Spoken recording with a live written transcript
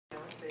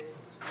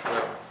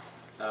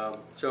Hello.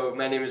 So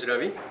my name is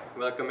Ravi.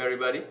 Welcome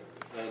everybody.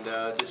 And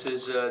this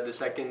is the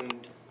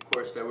second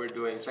course that we're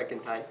doing,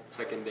 second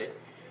day.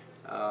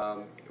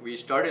 We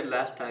started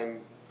last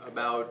time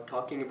about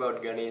talking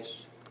about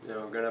Ganesh,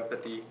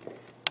 Ganapati.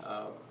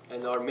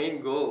 And our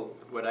main goal,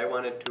 what I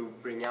wanted to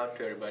bring out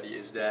to everybody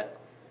is that,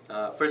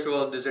 first of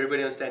all, does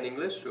everybody understand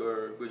English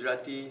or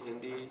Gujarati,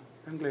 Hindi?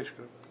 English.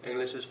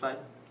 English is fine?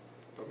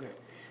 Okay.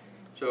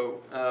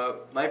 So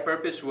my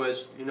purpose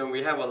was,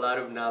 we have a lot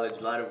of knowledge,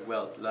 a lot of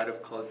wealth, a lot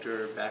of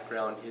culture,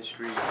 background,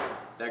 history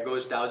that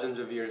goes thousands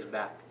of years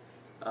back.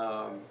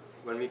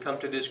 When we come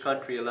to this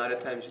country, a lot of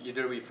times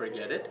either we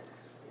forget it,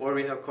 or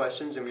we have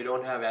questions and we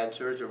don't have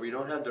answers, or we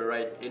don't have the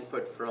right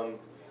input from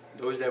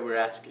those that we're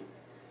asking.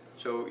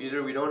 So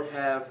either we don't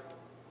have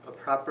a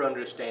proper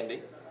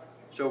understanding,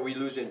 so we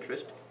lose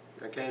interest.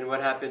 Okay, and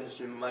what happens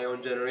in my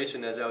own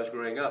generation as I was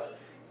growing up,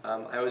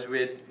 I was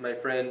with my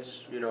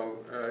friends,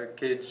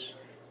 kids.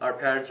 Our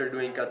parents are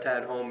doing katha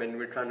at home and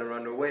we're trying to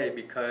run away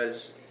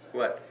because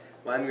what?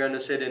 Well, I'm going to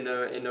sit in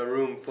a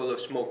room full of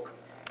smoke.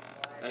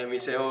 And we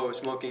say, oh,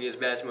 smoking is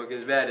bad,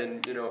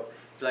 and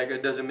it's like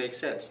it doesn't make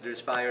sense. There's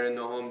fire in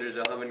the home, there's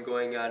a oven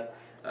going on,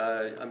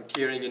 I'm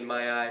tearing in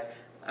my eye.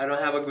 I don't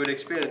have a good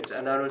experience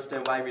and I don't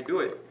understand why we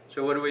do it.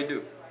 So what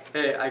do?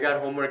 Hey, I got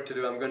homework to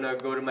do, I'm going to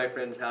go to my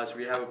friend's house,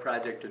 we have a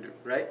project to do,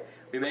 right?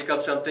 We make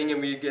up something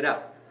and we get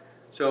out.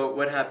 So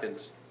what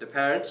happens? The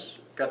parents,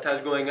 katha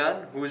is going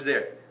on, who's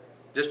there?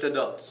 Just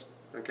adults,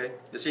 okay?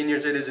 The senior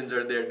citizens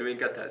are there doing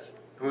kathas.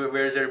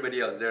 Where's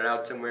everybody else? They're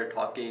out somewhere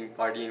talking,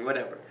 partying,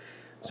 whatever.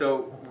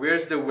 So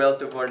where's the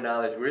wealth of our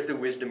knowledge? Where's the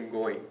wisdom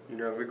going?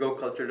 We go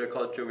culture to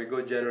culture, we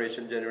go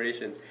generation to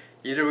generation.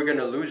 Either we're going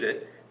to lose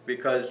it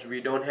because we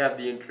don't have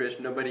the interest,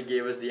 nobody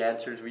gave us the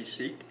answers we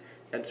seek,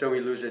 and so we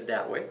lose it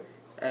that way.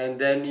 And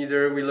then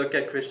either we look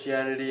at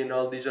Christianity and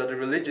all these other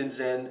religions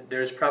and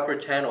there's proper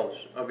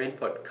channels of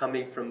input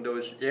coming from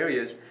those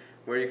areas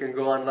where you can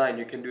go online,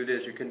 you can do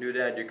this, you can do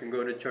that, you can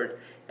go to church.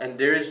 And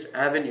there's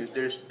avenues,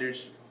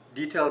 there's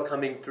detail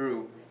coming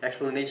through,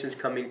 explanations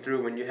coming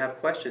through. When you have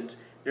questions,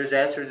 there's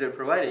answers they're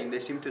providing. They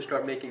seem to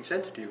start making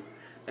sense to you.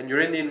 And you're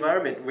in the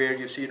environment where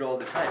you see it all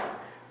the time.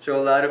 So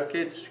a lot of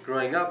kids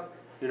growing up,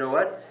 you know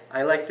what?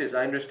 I like this,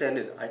 I understand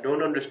this, I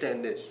don't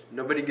understand this.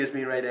 Nobody gives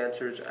me right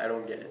answers, I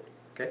don't get it.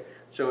 Okay?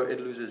 So it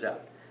loses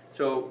out.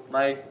 So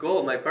my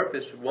goal, my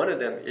purpose, one of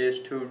them is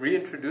to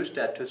reintroduce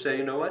that, to say,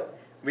 you know what?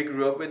 We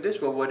grew up with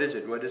this, well, what is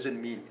it? What does it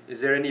mean?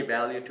 Is there any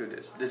value to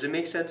this? Does it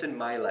make sense in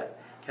my life?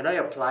 Can I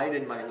apply it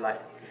in my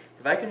life?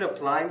 If I can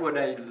apply what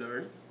I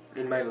learned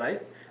in my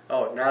life,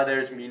 oh, now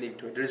there's meaning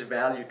to it, there's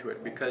value to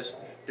it, because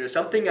there's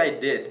something I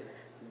did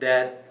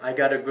that I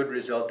got a good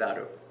result out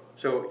of.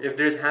 So if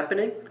there's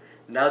happening,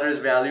 now there's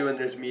value and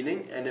there's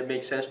meaning and it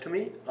makes sense to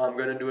me, I'm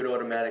going to do it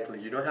automatically.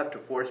 You don't have to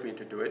force me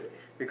to do it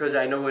because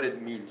I know what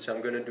it means, so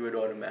I'm going to do it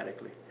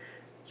automatically.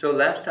 So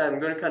last time, I'm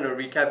going to kind of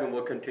recap and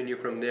we'll continue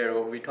from there.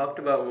 What we talked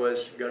about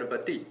was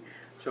Ganapati.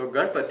 So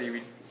Ganapati,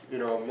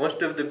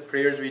 most of the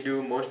prayers we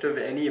do, most of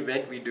any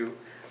event we do,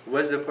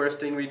 what's the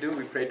first thing we do?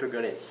 We pray to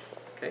Ganesh.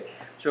 Okay?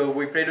 So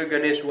we pray to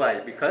Ganesh, why?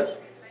 Because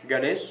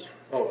Ganesh,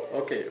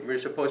 we're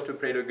supposed to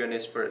pray to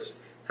Ganesh first.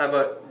 How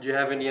about, do you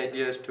have any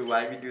ideas to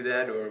why we do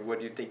that or what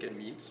do you think it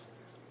means?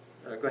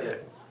 Go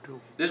ahead.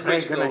 This is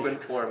basically open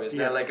forum. It's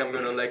not like I'm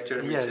going to lecture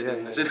and sit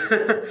and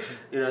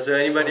listen. So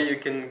anybody you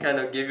can kind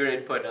of give your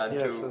input on to.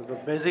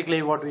 So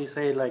basically what we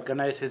say, like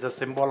Ganesh is a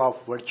symbol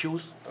of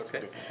virtues.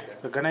 Okay.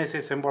 The Ganesh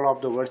is a symbol of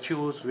the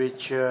virtues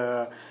which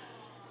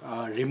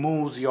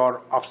removes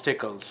your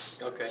obstacles.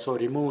 Okay. So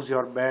removes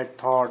your bad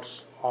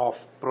thoughts of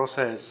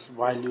process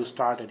while you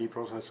start any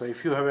process. So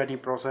if you have any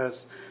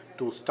process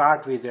to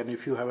start with and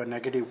if you have a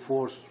negative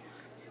force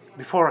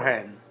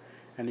beforehand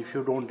and if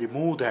you don't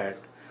remove that,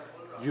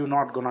 you're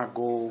not gonna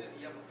go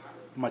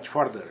much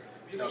further.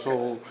 Okay.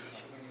 So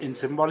in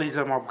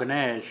symbolism of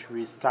Ganesh,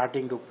 we're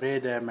starting to pray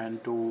them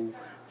and to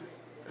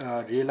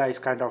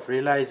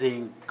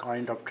realizing,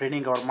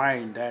 training our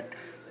mind that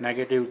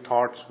negative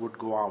thoughts would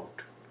go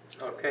out.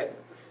 Okay,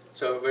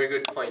 so very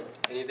good point.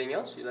 Anything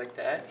else you'd like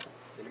to add?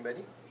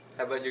 Anybody?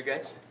 How about you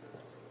guys?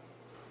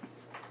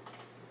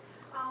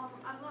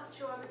 I'm not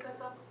sure because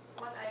of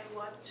what I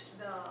watched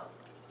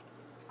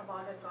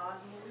about a God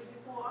movie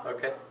before.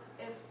 Okay.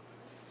 If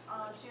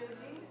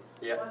Shivji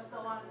was the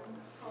one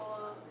who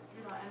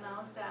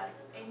announced that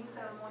any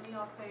ceremony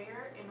or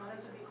prayer, in order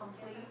to be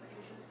complete,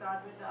 you should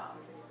start with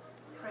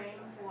praying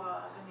for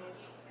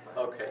Ganesh.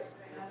 Okay.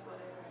 That's what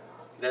I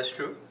heard. That's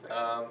true.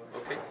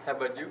 Okay. How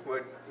about you?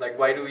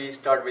 Why do we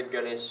start with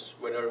Ganesh?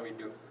 What do we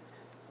do?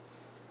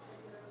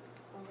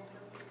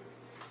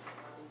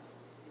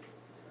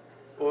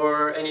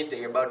 Or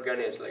anything about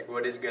Ganesh, like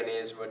what is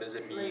Ganesh? What does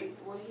it mean?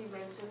 Like what he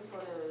mentioned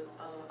for the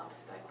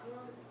obstacle.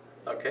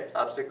 Okay,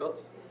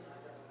 obstacles.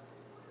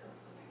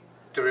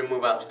 To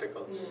remove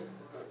obstacles.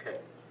 Yeah. Okay.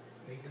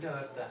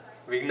 Vigna-harta.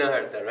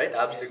 Vigna-harta, right?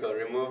 Obstacle.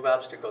 Remove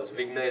obstacles.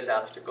 Vigna is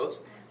obstacles.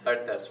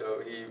 Harta,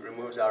 so he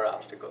removes our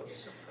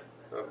obstacles.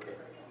 Okay.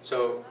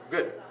 So,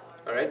 good.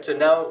 Alright, so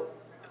now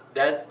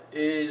that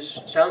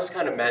sounds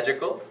kind of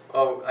magical.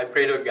 Oh, I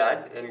pray to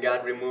God and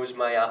God removes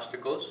my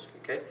obstacles.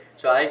 Okay,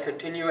 so I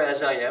continue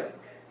as I am,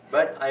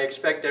 but I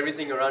expect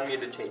everything around me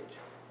to change.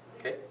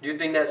 Okay, do you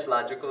think that's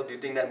logical? Do you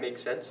think that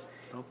makes sense?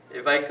 No.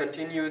 If I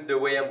continue the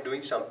way I'm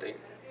doing something,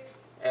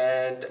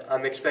 and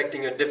I'm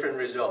expecting a different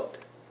result,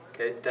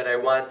 okay, that I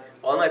want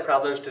all my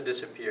problems to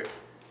disappear,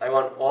 I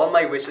want all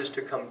my wishes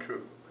to come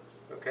true.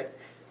 Okay,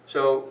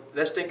 so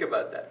let's think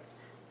about that.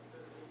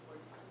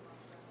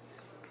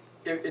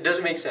 It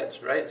doesn't make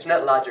sense, right? It's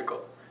not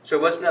logical. So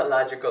what's not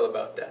logical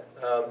about that?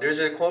 There's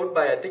a quote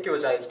by, I think it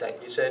was Einstein.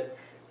 He said,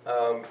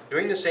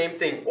 doing the same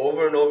thing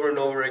over and over and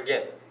over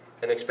again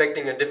and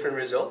expecting a different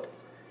result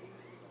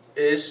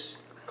is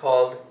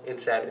called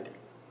insanity,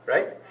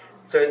 right?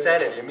 So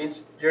insanity, it means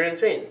you're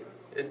insane.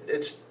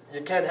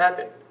 You can't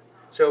happen.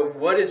 So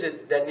what is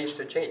it that needs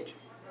to change?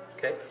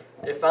 Okay?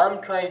 If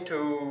I'm trying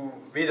to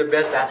be the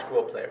best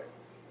basketball player,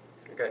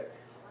 okay,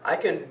 I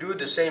can do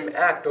the same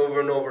act over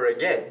and over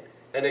again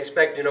and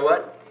expect, you know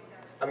what,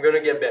 I'm going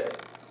to get better.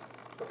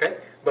 Okay?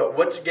 But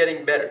what's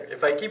getting better?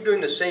 If I keep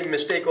doing the same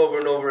mistake over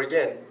and over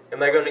again,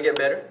 am I going to get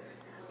better?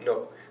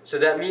 No. So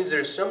that means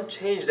there's some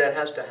change that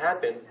has to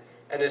happen,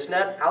 and it's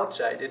not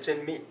outside, it's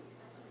in me.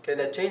 Okay,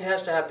 that change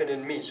has to happen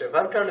in me. So if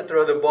I'm trying to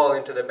throw the ball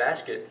into the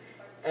basket,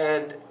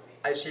 and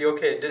I see,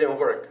 okay, it didn't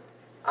work,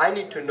 I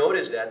need to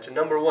notice that. So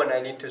number one, I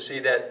need to see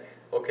that,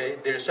 okay,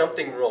 there's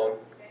something wrong.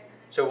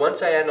 So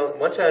once I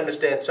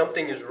understand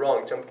something is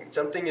wrong,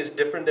 something is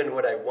different than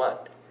what I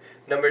want.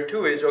 Number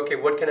two is, okay,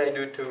 what can I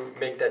do to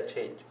make that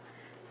change?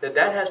 That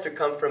has to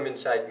come from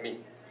inside me.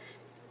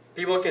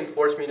 People can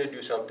force me to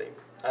do something.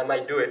 I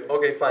might do it.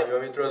 Okay, fine, you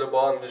want me to throw the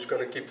ball? I'm just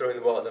going to keep throwing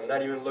the balls. I'm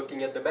not even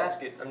looking at the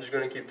basket. I'm just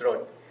going to keep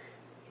throwing.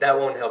 That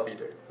won't help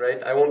either,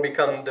 right? I won't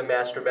become the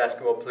master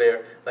basketball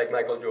player like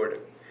Michael Jordan.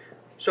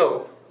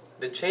 So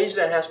the change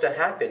that has to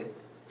happen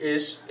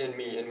is in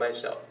me, in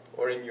myself,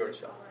 or in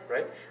yourself,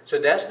 right? So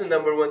that's the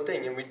number one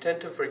thing, and we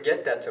tend to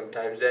forget that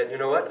sometimes, that, you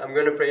know what, I'm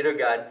going to pray to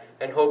God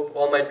and hope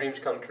all my dreams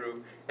come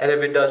true, and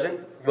if it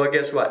doesn't, well,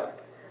 guess what?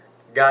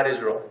 God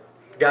is wrong.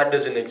 God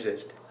doesn't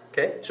exist,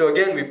 okay? So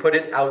again, we put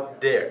it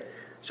out there.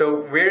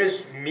 So where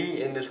is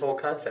me in this whole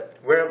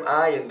concept? Where am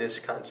I in this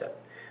concept?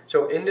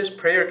 So in this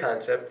prayer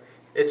concept,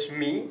 it's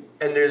me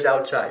and there's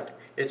outside.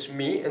 It's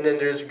me and then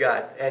there's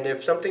God. And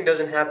if something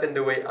doesn't happen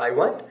the way I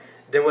want,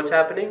 then what's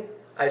happening?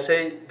 I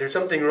say there's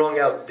something wrong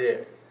out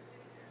there.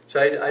 So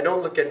I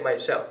don't look at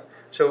myself.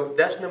 So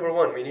that's number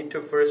one. We need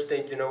to first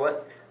think, you know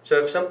what? So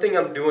if something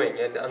I'm doing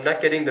and I'm not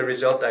getting the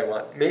result I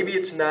want, maybe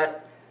it's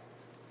not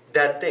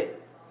that thing.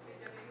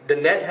 The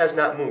net has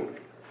not moved.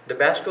 But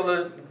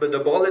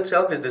the ball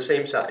itself is the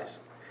same size.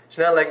 It's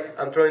not like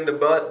I'm throwing the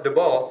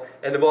ball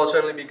and the ball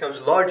suddenly becomes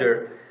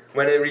larger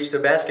when I reach the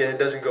basket and it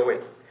doesn't go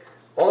in.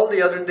 All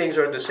the other things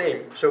are the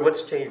same. So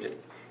what's changing?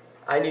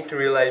 I need to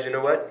realize, you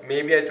know what?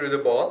 Maybe I threw the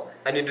ball.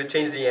 I need to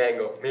change the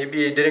angle.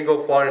 Maybe it didn't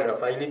go far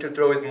enough. I need to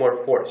throw with more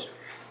force.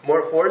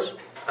 More force.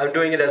 I'm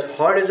doing it as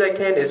hard as I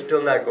can. It's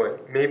still not going.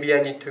 Maybe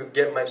I need to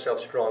get myself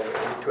stronger.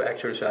 I need to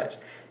exercise.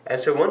 And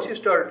so once you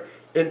start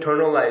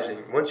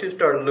internalizing, once you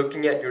start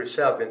looking at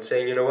yourself and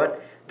saying, you know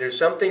what, there's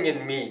something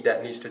in me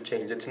that needs to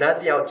change. It's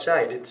not the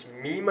outside, it's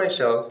me,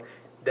 myself,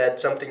 that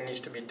something needs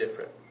to be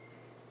different.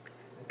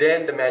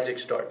 Then the magic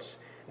starts.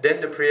 Then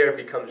the prayer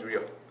becomes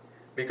real.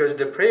 Because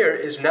the prayer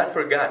is not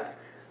for God.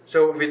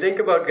 So if we think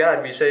about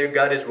God, we say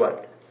God is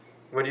what?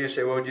 What do you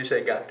say? What would you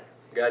say God?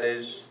 God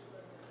is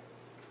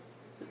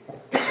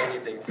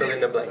anything, fill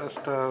in the blank.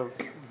 Just a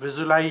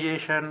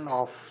visualization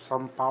of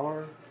some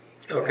power.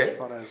 Okay.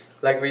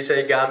 Like we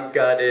say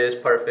God is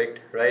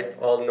perfect, right?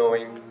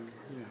 All-knowing,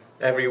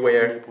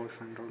 everywhere.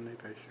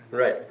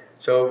 Right.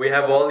 So we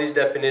have all these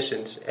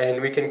definitions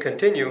and we can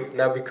continue.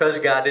 Now because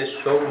God is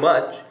so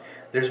much,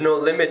 there's no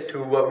limit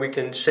to what we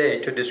can say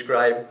to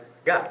describe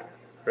God,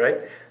 right?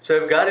 So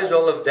if God is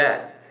all of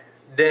that,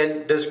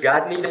 then does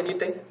God need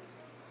anything?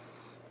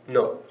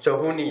 No. So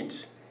who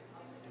needs?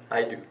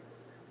 I do.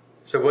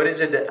 So what is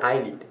it that I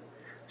need?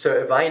 So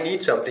if I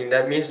need something,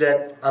 that means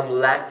that I'm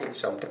lacking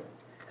something.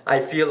 I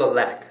feel a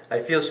lack. I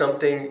feel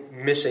something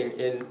missing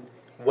in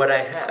what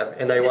I have,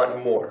 and I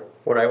want more,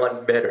 or I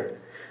want better.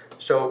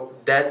 So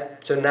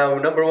now,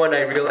 number one,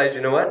 I realized,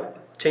 you know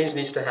what? Change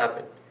needs to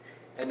happen.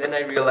 And then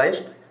I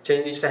realized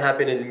change needs to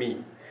happen in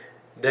me.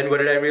 Then what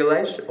did I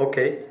realize?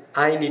 Okay,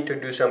 I need to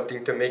do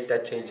something to make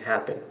that change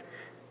happen.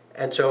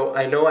 And so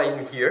I know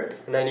I'm here,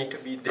 and I need to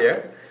be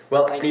there.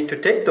 Well, I need to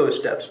take those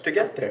steps to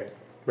get there,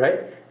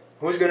 right?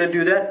 Who's going to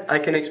do that? I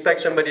can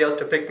expect somebody else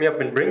to pick me up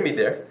and bring me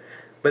there.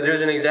 But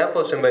there's an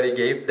example somebody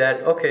gave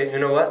that, okay, you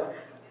know what?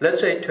 Let's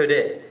say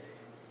today,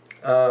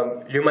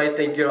 you might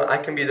think, you know, I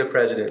can be the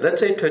president. Let's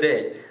say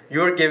today,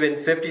 you're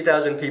given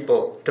 50,000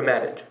 people to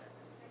manage.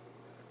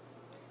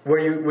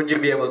 Would you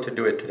be able to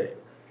do it today?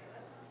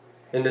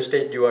 In the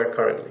state you are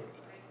currently?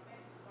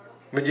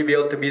 Would you be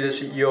able to be the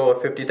CEO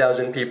of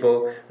 50,000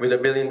 people with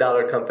 $1 billion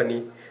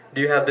company?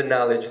 Do you have the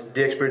knowledge,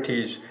 the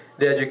expertise,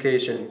 the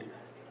education,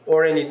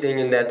 or anything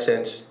in that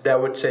sense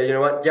that would say, you know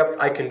what, yep,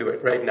 I can do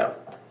it right now?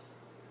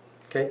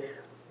 Okay.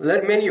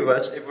 many of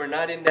us, if we're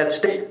not in that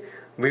state,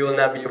 we will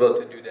not be able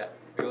to do that.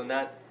 We will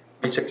not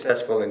be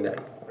successful in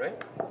that,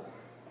 right?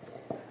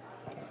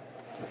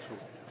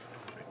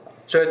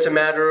 So it's a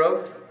matter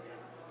of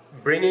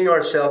bringing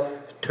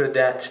ourselves to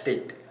that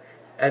state.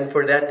 And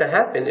for that to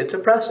happen, it's a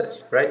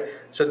process, right?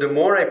 So the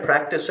more I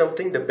practice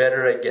something, the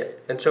better I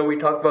get. And so we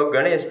talk about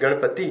Ganesh,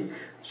 Ganapati.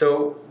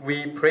 So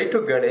we pray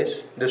to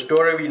Ganesh. The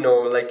story we know,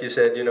 like you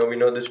said, we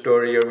know the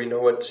story, or we know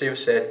what Shiv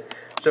said.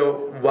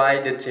 So why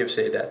did Shiv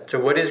say that? So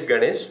what is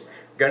Ganesh?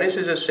 Ganesh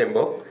is a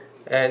symbol.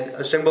 And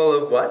a symbol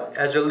of what?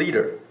 As a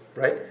leader,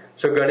 right?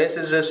 So Ganesh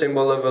is a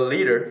symbol of a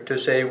leader to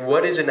say,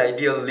 what is an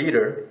ideal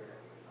leader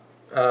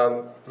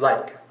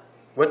like?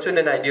 What should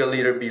an ideal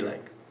leader be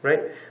like?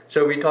 Right?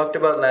 So we talked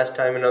about last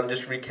time, and I'm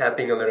just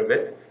recapping a little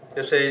bit.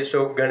 To say,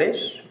 so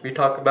Ganesh, we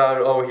talk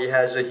about, oh, he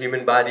has a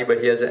human body, but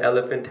he has an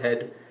elephant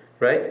head,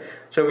 right?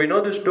 So we know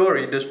the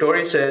story. The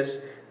story says,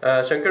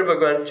 Shankar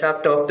Bhagwan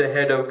chopped off the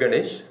head of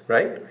Ganesh,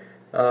 right?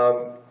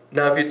 Now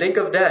if you think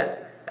of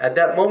that, at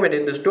that moment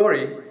in the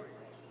story,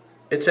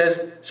 it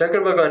says,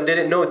 Shankar Bhagwan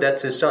didn't know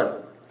that's his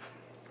son,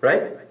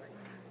 right?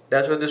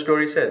 That's what the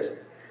story says.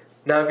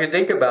 Now if you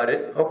think about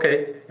it,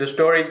 okay, the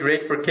story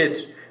great for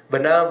kids.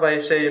 But now if I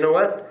say, you know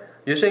what?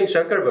 You're saying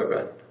Shankar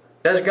Bhagwan.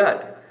 That's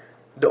God.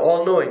 The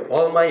all-knowing,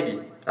 almighty,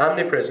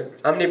 omnipresent,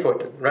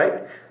 omnipotent,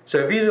 right? So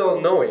if he's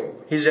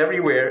all-knowing, he's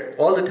everywhere,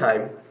 all the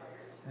time,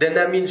 then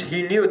that means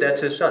he knew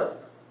that's his son.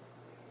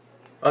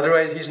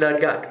 Otherwise, he's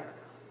not God.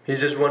 He's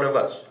just one of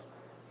us,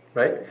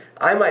 right?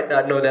 I might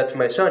not know that's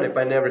my son if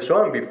I never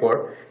saw him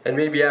before, and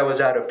maybe I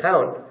was out of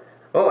town.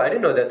 Oh, I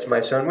didn't know that's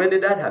my son. When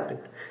did that happen?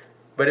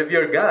 But if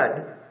you're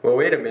God, well,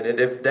 wait a minute.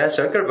 If that's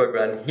Shankar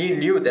Bhagwan, he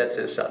knew that's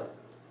his son.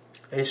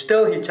 And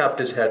still he chopped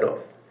his head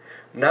off.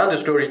 Now the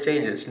story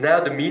changes. Now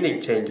the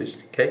meaning changes.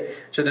 Okay?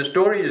 So the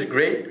story is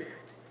great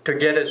to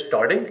get us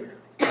starting,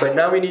 but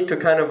now we need to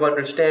kind of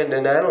understand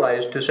and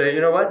analyze to say, you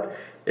know what?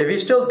 If he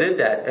still did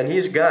that and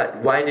he's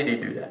God, why did he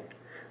do that?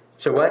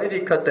 So why did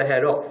he cut the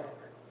head off?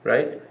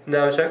 Right?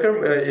 Now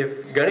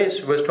if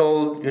Ganesh was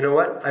told, you know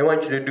what? I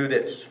want you to do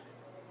this.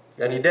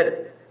 And he did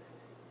it.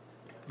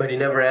 But he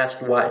never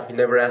asked why. He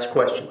never asked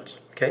questions.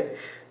 Okay?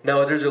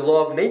 Now there's a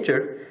law of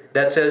nature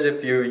that says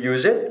if you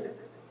use it,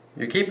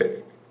 you keep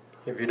it.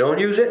 If you don't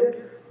use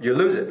it, you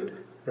lose it,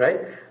 right?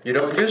 You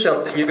don't use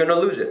something, you're going to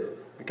lose it.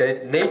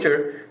 Okay?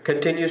 Nature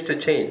continues to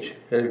change.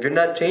 And if you're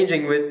not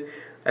changing with,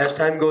 as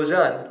time goes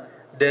on,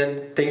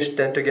 then things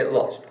tend to get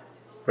lost,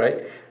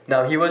 right?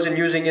 Now, he wasn't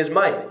using his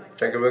mind.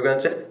 Shankar Bhagwan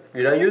said,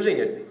 you're not using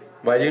it.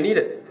 Why do you need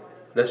it?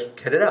 Let's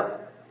get it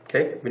out.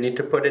 Okay? We need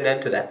to put an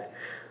end to that.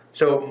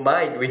 So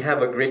mind, we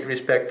have a great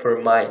respect for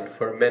mind,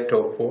 for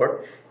mental,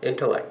 for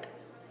intellect.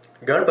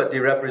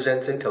 Ganapati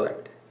represents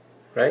intellect.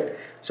 Right?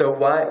 So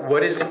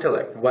what is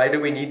intellect? Why do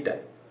we need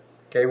that?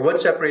 Okay, what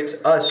separates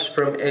us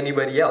from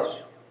anybody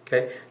else?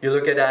 Okay, you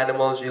look at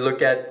animals, you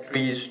look at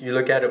trees, you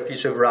look at a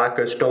piece of rock,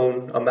 a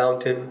stone, a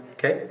mountain,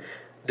 okay?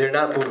 They're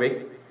not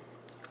moving.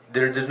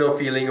 There's no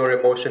feeling or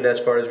emotion as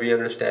far as we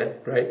understand,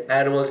 right?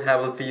 Animals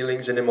have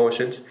feelings and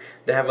emotions.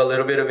 They have a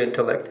little bit of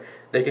intellect.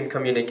 They can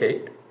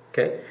communicate,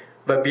 okay?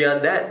 But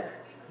beyond that,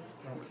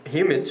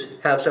 humans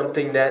have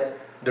something that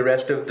the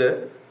rest of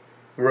the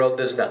world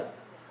does not.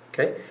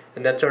 Okay?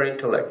 And that's our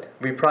intellect.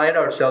 We pride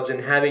ourselves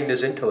in having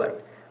this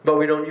intellect, but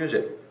we don't use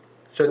it.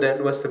 So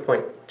then what's the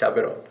point? Chop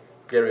it off.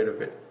 Get rid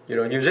of it. You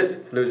don't use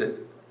it, lose it.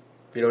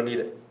 You don't need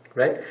it.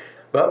 Right?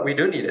 But we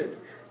do need it.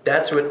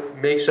 That's what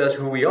makes us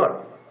who we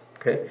are.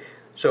 Okay?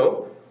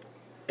 So,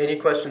 any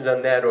questions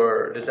on that,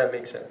 or does that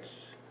make sense?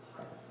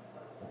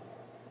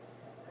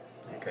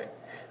 Okay.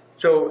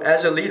 So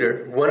as a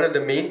leader, one of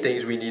the main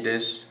things we need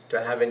is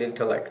to have an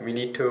intellect. We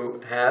need to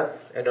have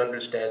an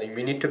understanding.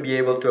 We need to be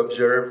able to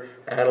observe,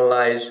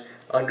 analyze,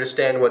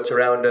 understand what's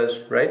around us,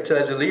 right? So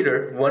as a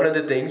leader, one of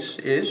the things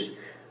is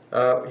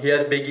he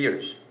has big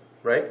ears,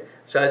 right?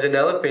 So as an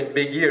elephant,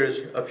 big ears,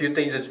 a few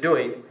things it's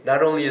doing,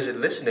 not only is it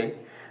listening,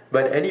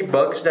 but any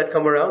bugs that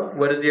come around,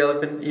 what does the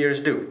elephant ears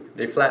do?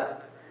 They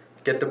flap,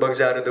 get the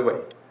bugs out of the way,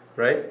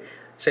 right?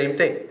 Same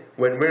thing.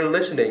 When we're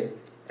listening,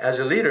 as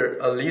a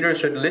leader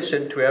should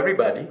listen to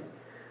everybody,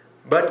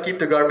 but keep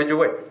the garbage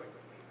away.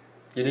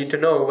 You need to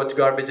know what's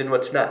garbage and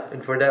what's not.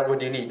 And for that, what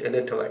do you need? An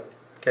intellect.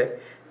 Okay?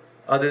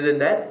 Other than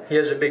that, he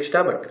has a big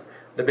stomach.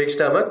 The big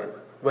stomach,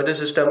 what is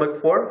the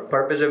stomach for?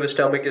 Purpose of a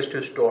stomach is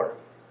to store.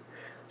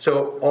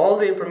 So all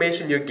the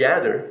information you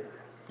gather,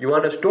 you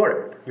want to store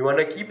it. You want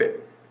to keep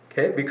it.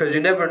 Okay? Because you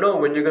never know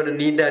when you're going to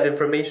need that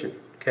information.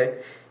 Okay?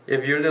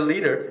 If you're the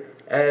leader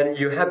and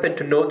you happen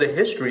to know the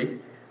history,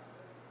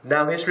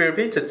 now history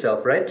repeats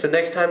itself, right? So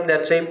next time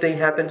that same thing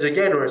happens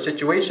again, or a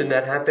situation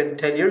that happened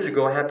 10 years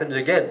ago happens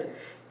again,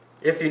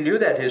 if you knew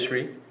that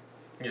history,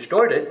 you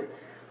stored it,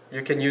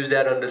 you can use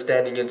that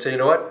understanding and say, you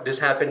know what, this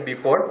happened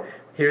before,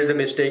 here's the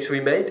mistakes we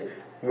made,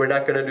 we're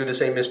not going to do the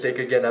same mistake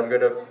again, I'm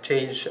going to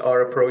change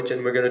our approach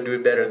and we're going to do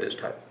it better this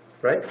time,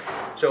 right?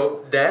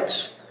 So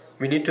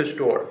we need to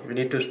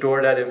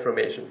store that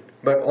information.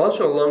 But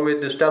also along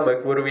with the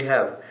stomach, what do we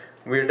have?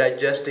 We're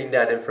digesting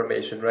that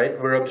information,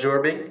 right? We're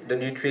absorbing the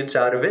nutrients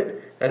out of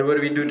it, and what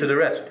do we do to the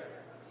rest?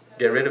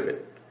 get rid of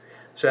it.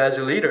 So as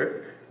a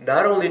leader,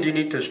 not only do you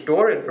need to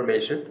store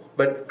information,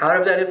 but out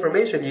of that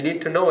information, you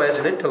need to know as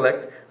an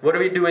intellect, what do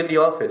we do in the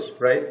office,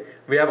 right?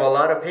 We have a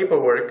lot of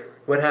paperwork.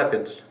 What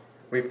happens?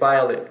 We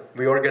file it,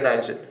 we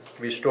organize it,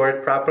 we store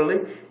it properly,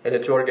 and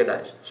it's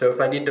organized. So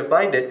if I need to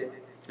find it,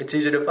 it's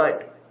easy to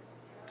find.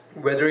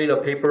 Whether in a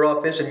paper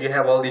office and you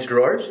have all these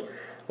drawers,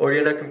 or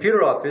you're in a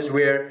computer office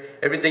where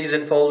everything's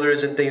in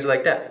folders and things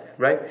like that,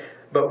 right?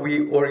 But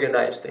we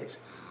organize things.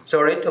 So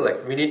our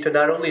intellect, we need to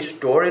not only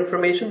store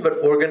information, but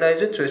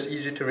organize it so it's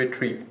easy to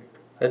retrieve.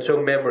 And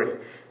so memory.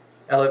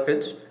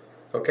 Elephants,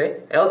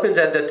 okay? Elephants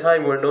at that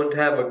time were known to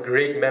have a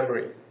great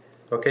memory.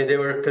 Okay, they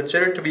were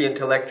considered to be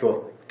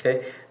intellectual.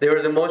 Okay, they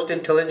were the most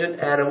intelligent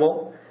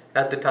animal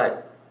at the time,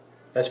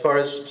 as far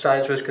as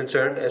science was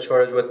concerned, as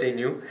far as what they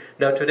knew.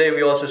 Now today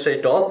we also say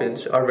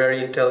dolphins are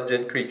very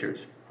intelligent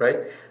creatures, right?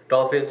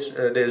 Dolphins,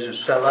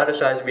 there's a lot of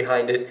science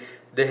behind it.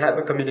 They have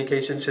a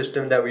communication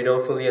system that we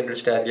don't fully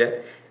understand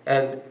yet.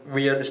 And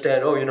we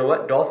understand, oh, you know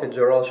what? Dolphins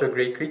are also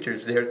great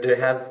creatures. They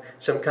have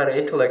some kind of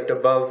intellect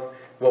above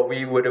what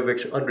we would have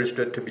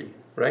understood to be,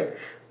 right?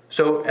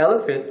 So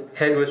elephant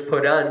head was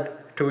put on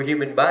to a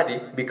human body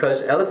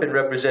because elephant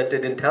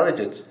represented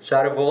intelligence. So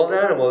out of all the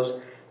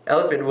animals,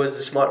 elephant was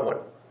the smart one.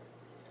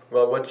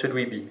 Well, what should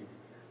we be?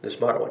 The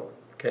smart one.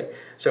 Okay.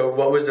 So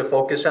what was the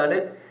focus on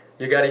it?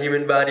 You got a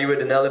human body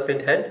with an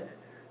elephant head.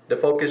 The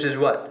focus is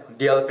what?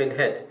 The elephant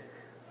head.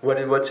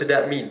 What should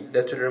that mean?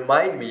 That should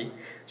remind me.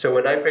 So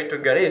when I pray to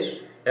Ganesh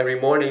every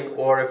morning,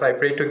 or if I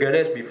pray to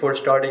Ganesh before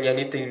starting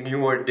anything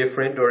new or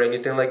different or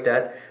anything like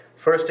that,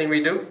 first thing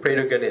we do, pray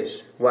to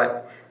Ganesh.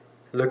 Why?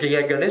 Looking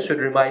at Ganesh should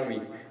remind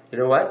me, you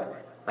know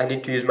what? I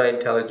need to use my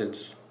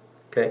intelligence.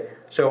 Okay?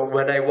 So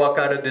when I walk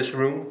out of this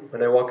room,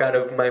 when I walk out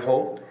of my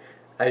home,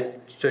 I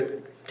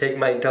should take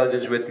my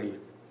intelligence with me.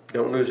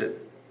 Don't lose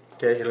it.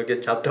 Okay? It'll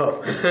get chopped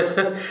off.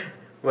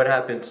 What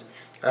happens?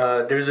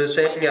 There's a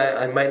saying,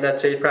 I might not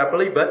say it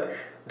properly, but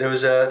there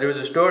was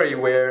a story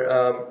where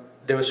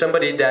there was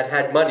somebody that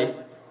had money,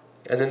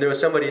 and then there was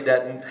somebody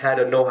that had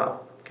a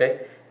know-how.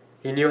 Okay?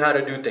 He knew how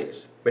to do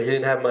things, but he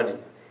didn't have money.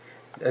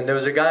 And there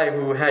was a guy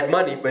who had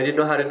money, but he didn't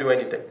know how to do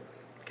anything.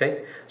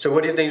 Okay? So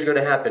what do you think is going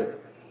to happen?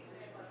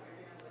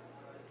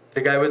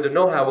 The guy with the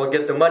know-how will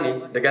get the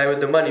money. The guy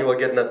with the money will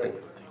get nothing.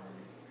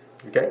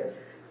 Okay?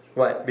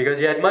 Why? Because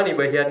he had money,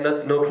 but he had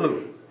no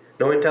clue.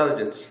 No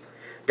intelligence.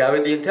 Guy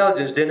with the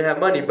intelligence didn't have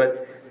money,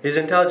 but he's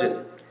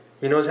intelligent.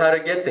 He knows how to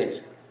get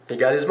things. He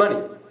got his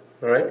money.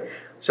 Alright?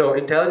 So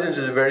intelligence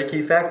is a very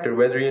key factor,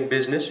 whether you're in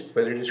business,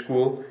 whether you're in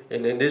school,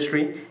 in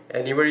industry,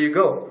 anywhere you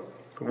go.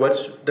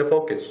 What's the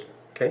focus?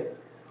 Okay?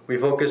 We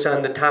focus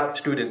on the top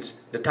students,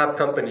 the top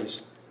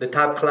companies, the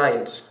top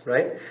clients,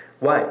 right?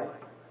 Why?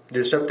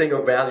 There's something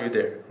of value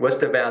there. What's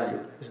the value?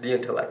 It's the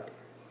intellect.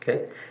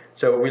 Okay?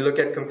 So we look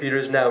at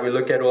computers now, we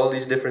look at all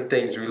these different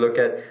things, we look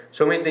at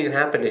so many things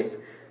happening.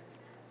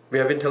 We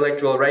have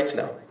intellectual rights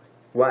now.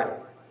 Why?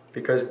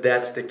 Because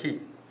that's the key.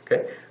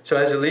 Okay? So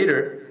as a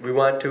leader, we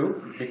want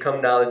to become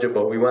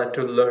knowledgeable, we want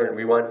to learn,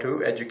 we want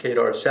to educate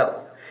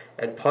ourselves.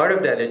 And part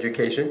of that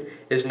education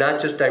is not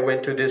just I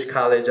went to this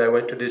college, I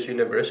went to this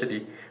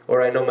university,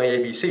 or I know my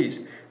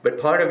ABCs, but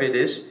part of it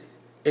is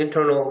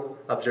internal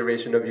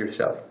observation of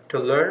yourself. To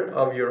learn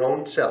of your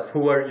own self.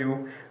 Who are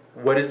you?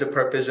 What is the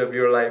purpose of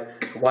your life?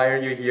 Why are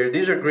you here?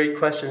 These are great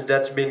questions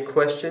that's been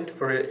questioned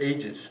for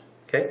ages.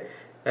 Okay?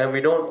 And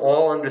we don't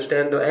all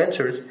understand the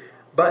answers,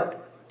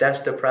 but that's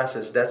the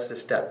process, that's the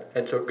step.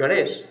 And so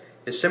Ganesh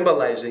is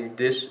symbolizing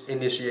this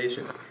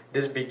initiation,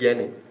 this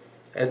beginning.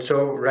 And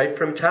so right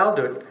from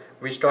childhood,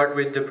 we start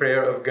with the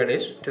prayer of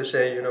Ganesh to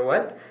say, you know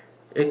what?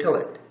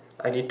 Intellect.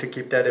 I need to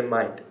keep that in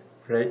mind,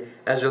 right?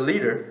 As a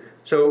leader,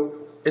 so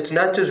it's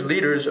not just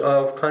leaders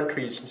of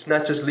countries, it's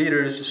not just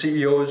leaders,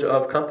 CEOs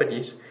of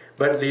companies,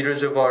 but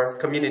leaders of our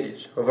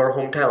communities, of our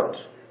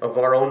hometowns, of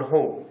our own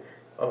home,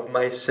 of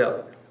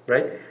myself,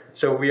 right?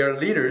 So we are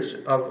leaders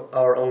of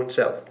our own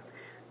self.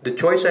 The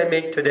choice I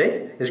make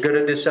today is going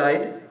to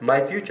decide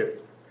my future.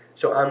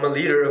 So I'm a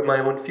leader of my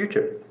own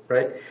future,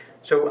 right?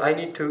 So I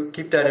need to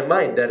keep that in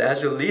mind, that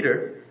as a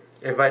leader,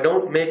 if I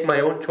don't make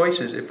my own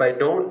choices, if I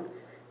don't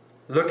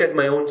look at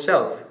my own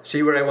self,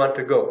 see where I want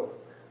to go,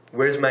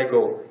 where's my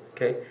goal,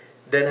 okay?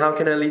 Then how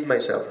can I lead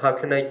myself? How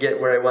can I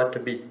get where I want to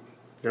be,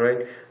 all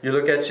right? You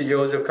look at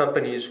CEOs of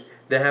companies,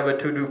 they have a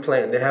to-do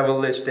plan, they have a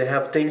list, they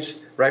have things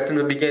right from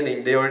the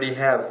beginning, they already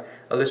have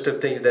a list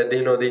of things that they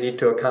know they need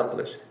to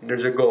accomplish.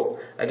 There's a goal.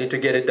 I need to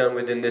get it done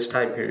within this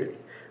time period.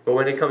 But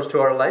when it comes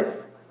to our life,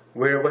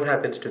 what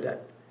happens to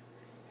that?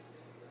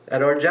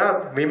 At our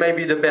job, we may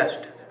be the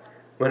best.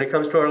 When it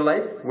comes to our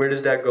life, where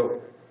does that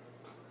go?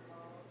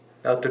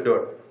 Out the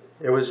door.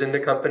 It was in the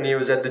company, it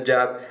was at the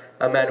job.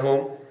 I'm at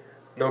home,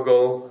 no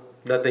goal,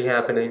 nothing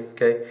happening,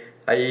 okay?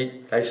 I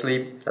eat, I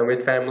sleep, I'm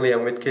with family,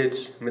 I'm with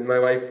kids, I'm with my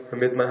wife, I'm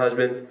with my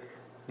husband.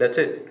 That's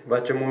it.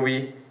 Watch a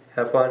movie,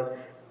 have fun.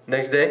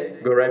 Next day,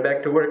 go right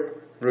back to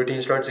work.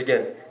 Routine starts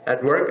again.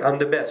 At work, I'm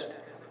the best.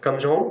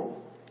 Comes home,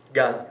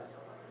 gone.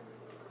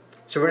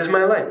 So where's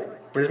my life?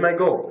 Where's my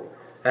goal?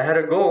 I had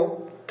a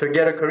goal to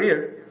get a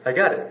career. I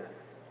got it.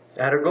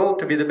 I had a goal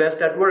to be the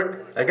best at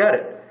work. I got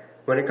it.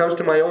 When it comes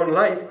to my own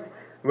life,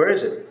 where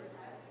is it?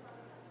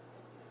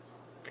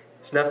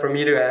 It's not for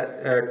me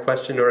to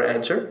question or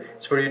answer.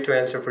 It's for you to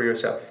answer for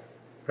yourself,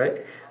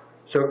 right?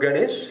 So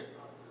Ganesh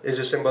is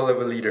a symbol of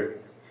a leader.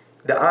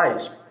 The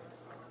eyes.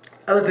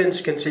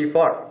 Elephants can see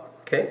far,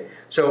 okay?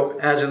 So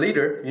as a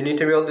leader, you need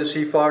to be able to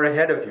see far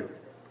ahead of you.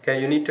 Okay,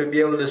 you need to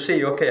be able to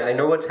see, okay, I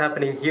know what's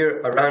happening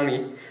here around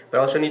me, but I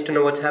also need to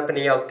know what's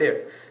happening out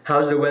there.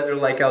 How's the weather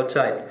like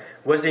outside?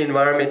 What's the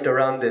environment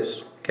around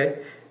this? Okay?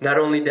 Not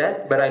only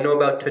that, but I know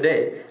about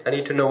today. I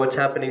need to know what's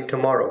happening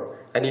tomorrow.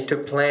 I need to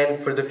plan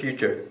for the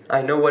future.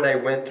 I know what I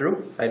went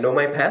through. I know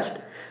my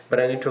past, but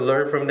I need to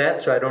learn from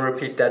that so I don't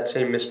repeat that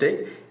same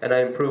mistake and I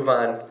improve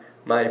on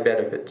my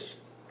benefits.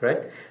 Right?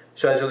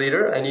 So as a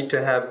leader, I need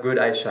to have good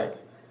eyesight,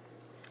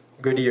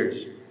 good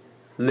ears,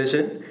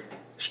 listen,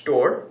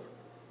 store,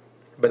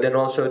 but then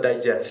also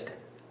digest,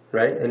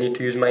 right? I need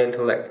to use my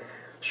intellect,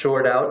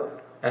 sort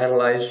out,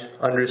 analyze,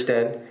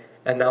 understand,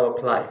 and now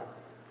apply,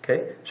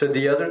 okay? So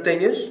the other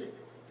thing is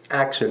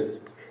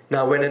action.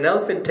 Now when an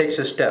elephant takes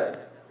a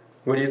step,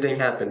 what do you think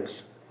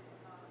happens?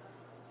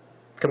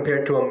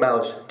 Compared to a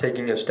mouse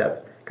taking a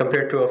step,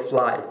 compared to a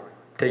fly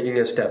taking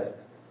a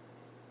step.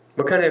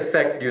 What kind of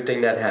effect do you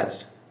think that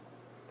has?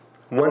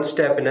 One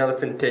step an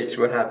elephant takes,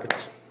 what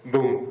happens?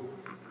 Boom,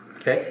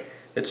 okay?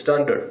 It's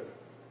thunder.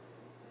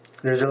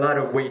 There's a lot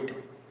of weight.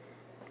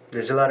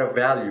 There's a lot of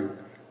value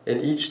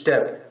in each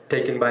step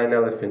taken by an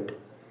elephant.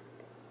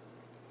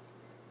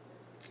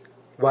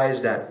 Why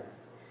is that?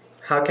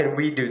 How can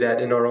we do that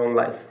in our own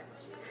life?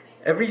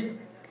 Every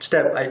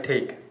step I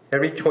take,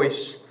 every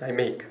choice I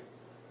make,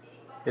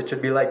 it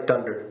should be like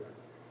thunder.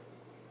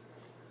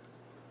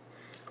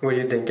 What do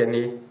you think?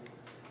 Any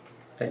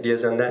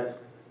ideas on that?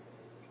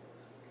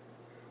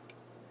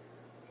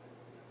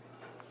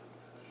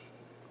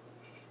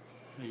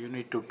 You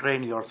need to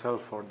train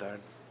yourself for that.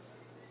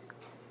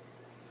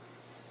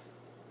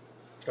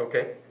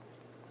 Okay.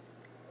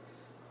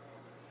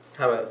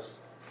 How else?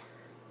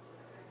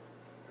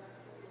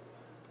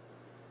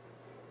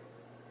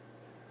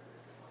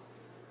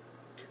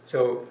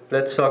 So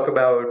let's talk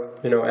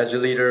about, as a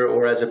leader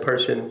or as a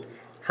person,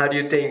 how do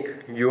you think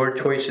your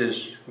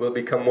choices will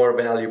become more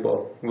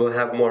valuable, will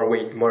have more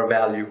weight, more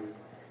value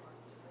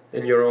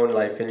in your own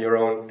life, in your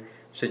own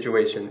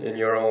situation, in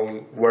your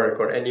own work,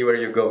 or anywhere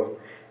you go?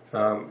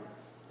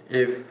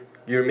 If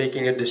you're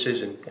making a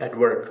decision at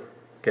work,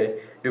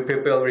 okay, do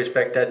people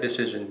respect that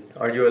decision?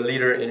 Are you a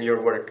leader in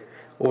your work?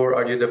 Or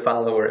are you the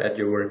follower at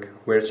your work,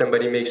 where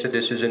somebody makes a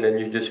decision and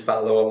you just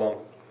follow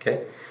along,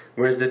 okay?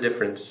 Where's the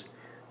difference?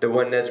 The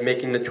one that's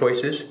making the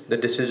choices, the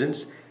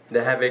decisions,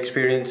 that have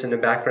experience in the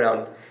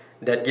background,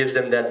 that gives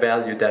them that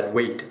value, that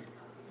weight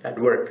at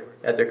work,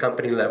 at the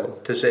company level,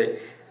 to say,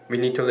 we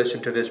need to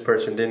listen to this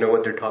person, they know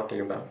what they're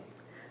talking about.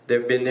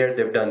 They've been there,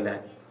 they've done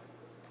that,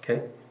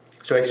 okay?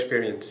 So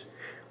experience.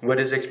 What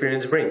does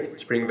experience bring?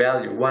 It's bring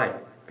value. Why?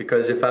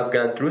 Because if I've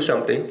gone through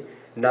something,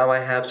 now I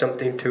have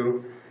something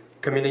to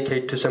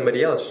communicate to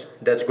somebody else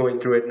that's going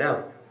through it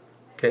now.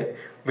 Okay?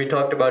 We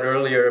talked about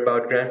earlier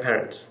about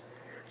grandparents.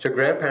 So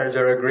grandparents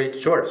are a great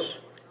source.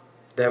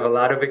 They have a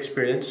lot of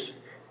experience.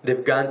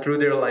 They've gone through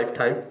their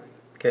lifetime.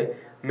 Okay?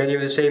 Many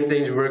of the same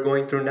things we're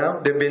going through now,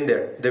 they've been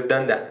there. They've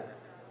done that.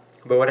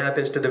 But what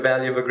happens to the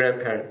value of a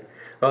grandparent?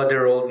 Oh,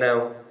 they're old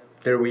now.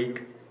 They're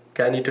weak.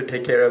 Okay, I need to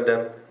take care of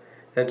them.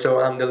 And so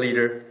I'm the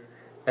leader.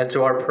 And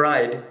so our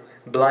pride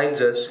blinds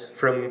us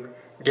from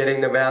getting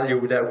the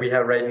value that we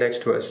have right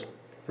next to us,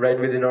 right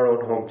within our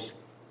own homes.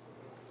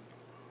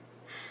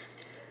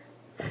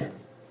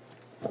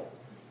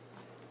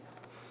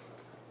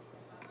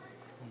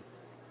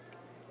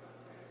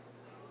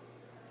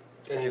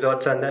 Any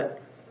thoughts on that?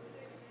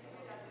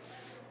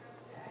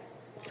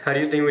 How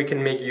do you think we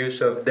can make use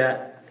of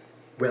that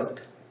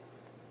wealth?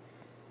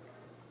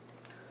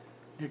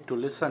 You need to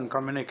listen,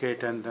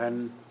 communicate, and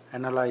then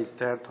analyze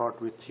their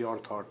thought with your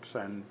thoughts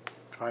and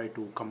try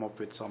to come up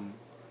with some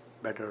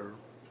better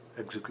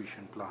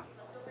execution plan.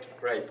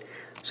 Right.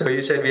 So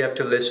you said we have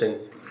to listen.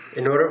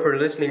 In order for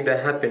listening to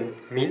happen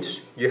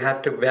means you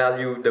have to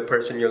value the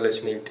person you're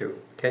listening to.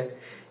 Okay?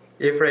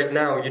 If right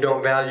now you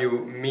don't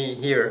value me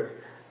here,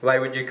 why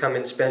would you come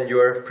and spend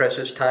your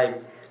precious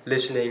time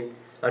listening,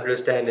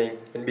 understanding,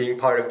 and being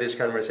part of this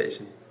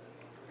conversation?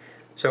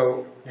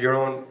 So your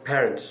own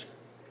parents.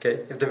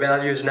 Okay? If the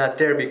value is not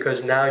there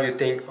because now you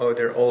think, oh,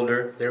 they're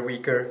older, they're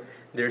weaker,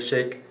 they're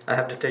sick, I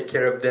have to take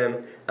care of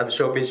them, I'm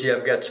so busy,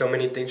 I've got so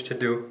many things to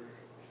do,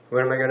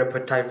 where am I going to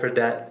put time for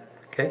that?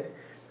 Okay?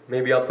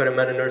 Maybe I'll put them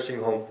in a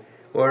nursing home.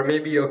 Or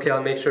maybe, okay,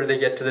 I'll make sure they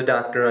get to the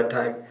doctor on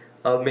time.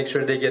 I'll make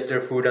sure they get their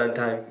food on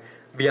time.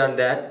 Beyond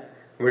that,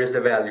 where's the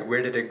value?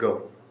 Where did it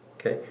go?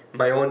 Okay?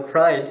 My own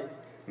pride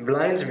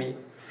blinds me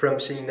from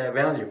seeing that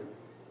value.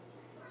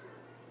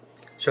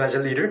 So as a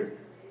leader,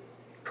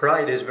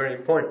 pride is very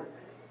important.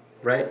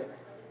 Right?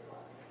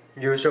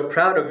 You're so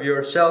proud of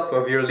yourself,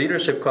 of your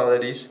leadership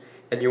qualities,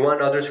 and you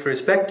want others to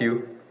respect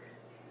you,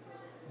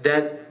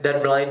 that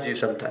blinds you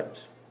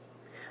sometimes.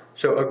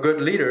 So a good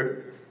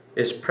leader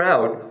is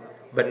proud,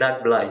 but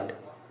not blind.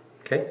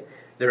 Okay?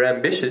 They're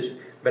ambitious,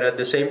 but at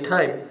the same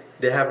time,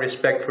 they have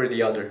respect for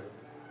the other.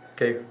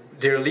 Okay?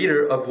 They're a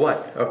leader of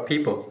what? Of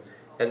people.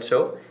 And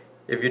so,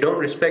 if you don't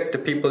respect the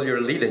people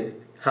you're leading,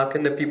 how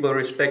can the people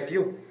respect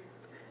you?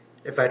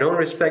 If I don't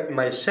respect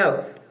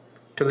myself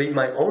to lead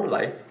my own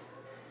life,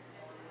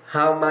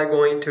 how am I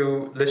going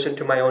to listen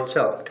to my own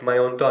self, to my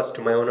own thoughts,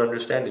 to my own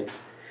understanding?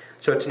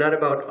 So it's not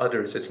about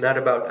others, it's not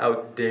about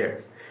out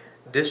there.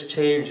 This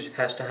change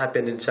has to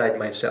happen inside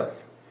myself.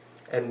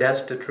 And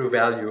that's the true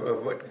value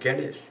of what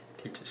Gyan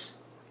teaches.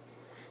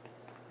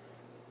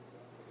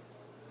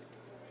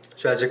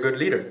 So as a good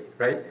leader,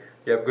 right?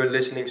 You have good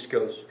listening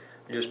skills.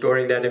 You're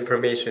storing that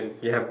information.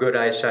 You have good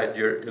eyesight.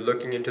 You're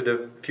looking into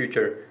the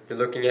future. You're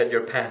looking at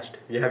your past.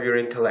 You have your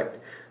intellect.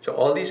 So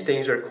all these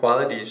things are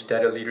qualities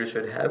that a leader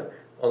should have,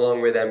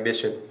 along with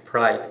ambition,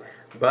 pride,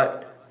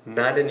 but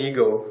not an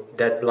ego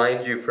that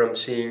blinds you from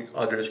seeing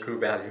others' true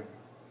value.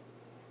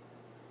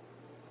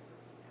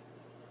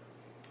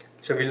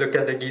 So we look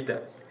at the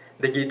Gita.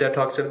 The Gita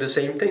talks of the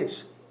same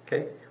things.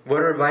 Okay?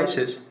 What are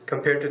vices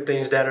compared to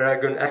things that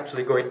are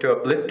actually going to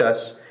uplift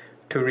us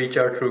to reach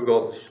our true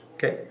goals?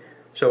 Okay?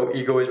 So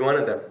ego is one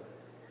of them.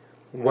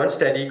 Once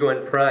that ego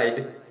and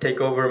pride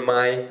take over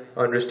my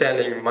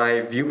understanding,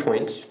 my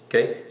viewpoints,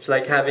 okay? It's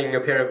like having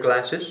a pair of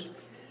glasses.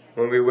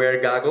 When we wear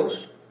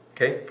goggles,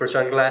 okay, for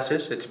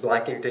sunglasses, it's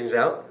blacking things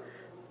out.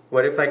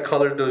 What if I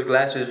colored those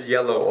glasses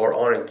yellow or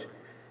orange?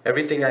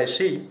 Everything I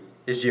see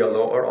is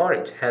yellow or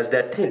orange, has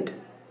that tint.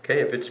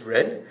 Okay, if it's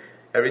red,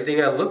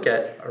 everything I look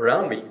at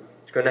around me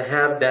is going to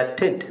have that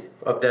tint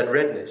of that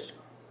redness,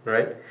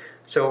 right?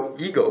 So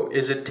ego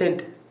is a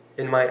tint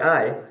in my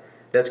eye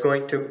that's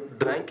going to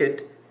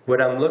blanket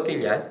what I'm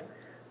looking at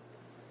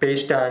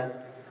based on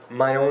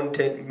my own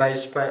tint,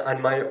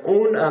 on my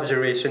own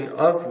observation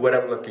of what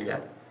I'm looking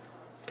at.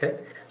 Okay?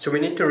 So we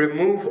need to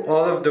remove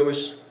all of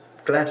those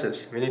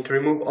glasses. We need to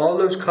remove all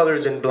those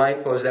colors and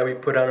blindfolds that we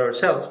put on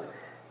ourselves.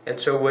 And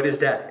so what is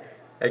that?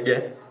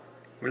 Again,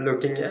 we're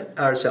looking at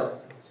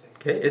ourselves.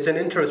 Okay? It's an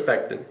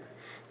introspection.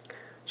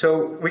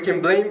 So we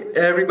can blame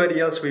everybody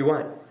else we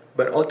want,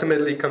 but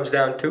ultimately it comes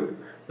down to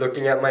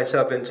looking at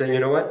myself and saying, you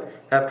know what?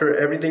 After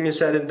everything is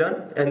said and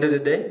done, end of the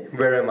day,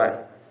 where am I?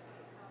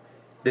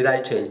 Did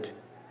I change?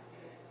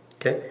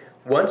 Okay?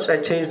 Once I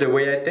change the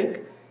way I think,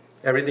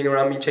 everything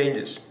around me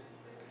changes.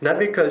 Not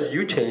because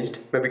you changed,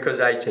 but because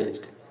I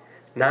changed.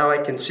 Now I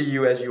can see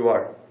you as you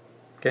are.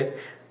 Okay?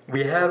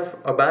 We have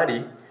a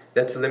body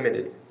that's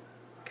limited.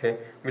 Okay?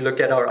 We look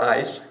at our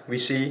eyes, we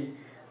see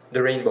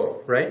the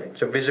rainbow, right?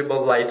 So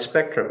visible light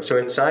spectrum. So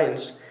in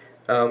science,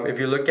 if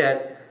you look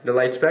at the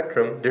light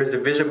spectrum, there's the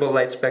visible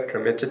light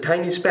spectrum. It's a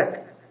tiny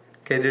speck.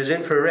 Okay, there's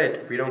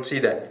infrared, we don't see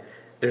that.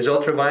 There's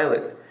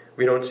ultraviolet,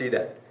 we don't see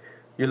that.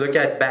 You look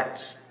at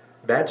bats.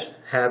 Bats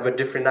have a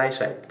different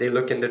eyesight. They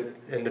look in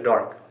the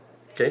dark.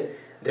 Okay?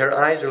 Their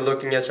eyes are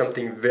looking at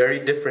something very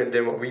different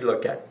than what we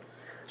look at.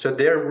 So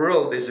their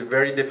world is a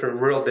very different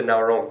world than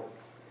our own.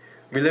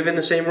 We live in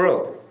the same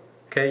world.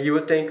 Okay, you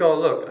would think, oh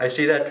look, I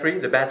see that tree,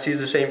 the bat sees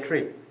the same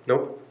tree.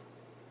 Nope.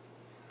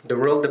 The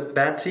world the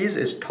bat sees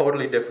is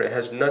totally different. It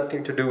has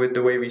nothing to do with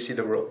the way we see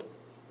the world.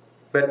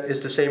 But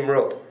it's the same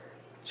world.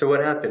 So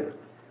what happened?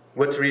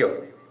 What's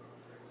real?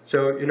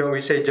 So,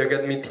 we say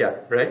Jagat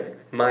Mithya, right?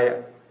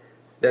 Maya.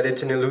 That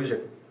it's an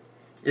illusion.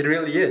 It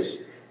really is.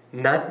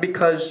 Not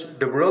because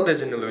the world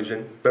is an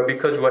illusion, but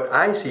because what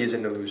I see is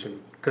an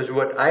illusion. Because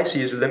what I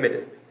see is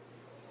limited.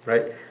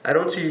 Right? I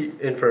don't see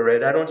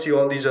infrared. I don't see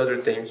all these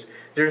other things.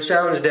 There are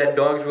sounds that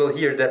dogs will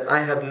hear that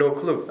I have no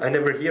clue. I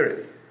never hear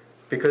it.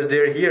 Because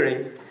their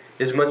hearing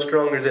is much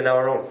stronger than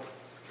our own.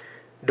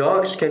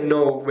 Dogs can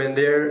know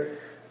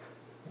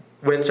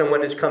when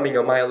someone is coming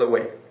a mile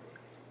away.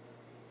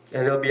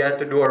 And they'll be at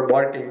the door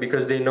barking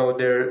because they know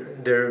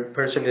their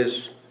person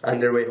is on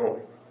their way home.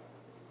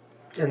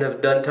 And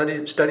they've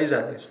done studies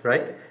on this,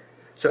 right?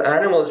 So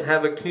animals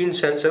have a keen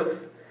sense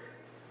of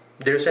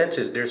their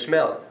senses, their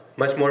smell,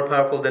 much more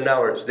powerful than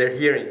ours. Their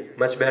hearing,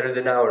 much better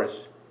than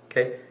ours.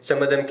 Okay?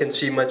 Some of them can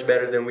see much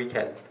better than we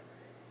can.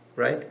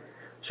 Right?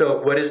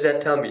 So what does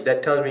that tell me?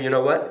 That tells me, you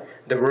know what?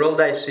 The world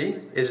I see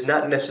is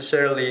not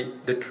necessarily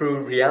the true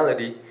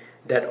reality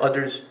that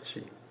others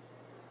see.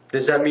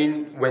 Does that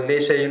mean when they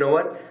say, you know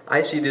what?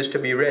 I see this to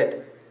be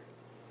red.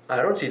 I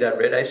don't see that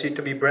red. I see it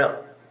to be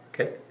brown.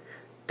 Okay?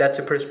 That's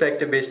a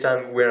perspective based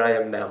on where I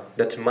am now.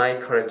 That's my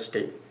current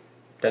state.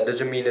 That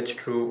doesn't mean it's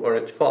true or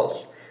it's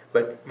false.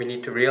 But we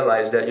need to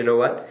realize that, you know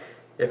what?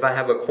 If I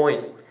have a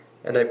coin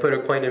and I put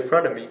a coin in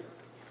front of me,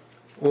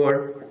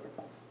 or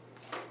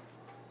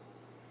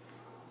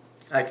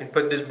I can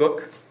put this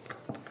book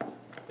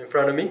in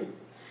front of me,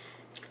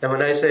 and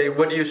when I say,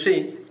 what do you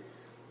see?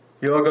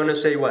 You're going to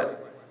say what?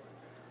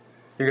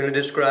 You're going to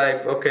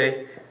describe,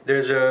 okay,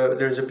 there's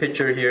a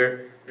picture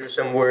here, there's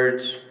some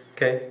words,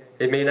 okay?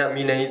 It may not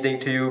mean anything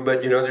to you,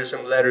 but there's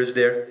some letters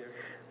there.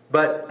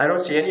 But I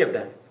don't see any of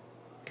that,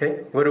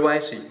 okay? What do I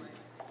see?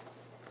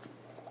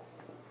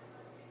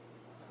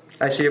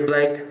 I see a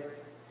blank,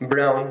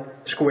 brown,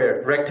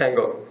 square,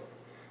 rectangle.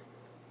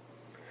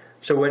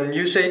 So when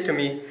you say to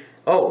me,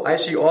 oh, I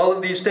see all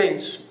of these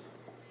things,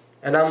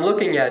 and I'm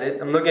looking at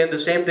it, I'm looking at the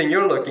same thing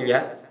you're looking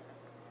at,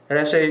 and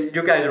I say,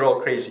 you guys are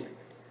all crazy.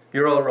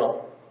 You're all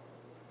wrong.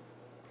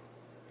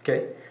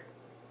 Okay?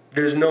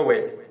 There's no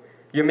way.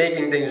 You're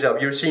making things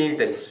up. You're seeing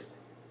things.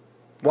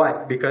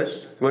 Why?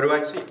 Because, what do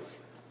I see?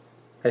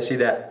 I see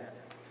that.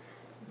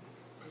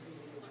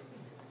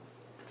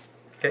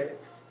 Okay?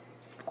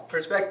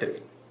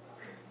 Perspective.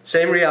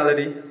 Same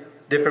reality,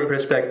 different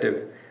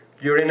perspective.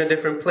 You're in a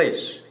different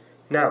place.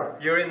 Now,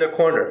 you're in the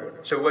corner.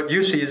 So what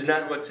you see is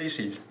not what she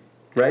sees.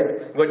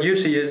 Right? What you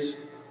see is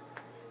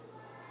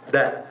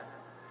that.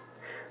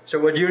 So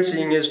what you're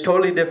seeing is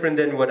totally different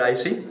than what I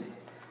see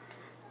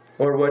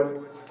or what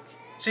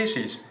she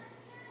sees.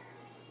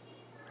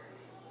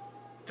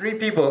 3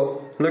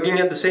 people looking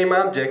at the same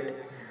object,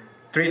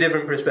 3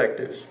 different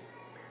perspectives.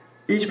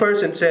 Each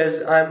person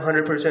says, I'm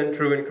 100%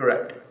 true and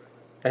correct.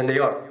 And they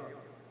are.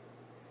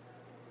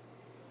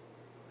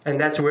 And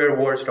that's where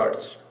war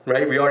starts,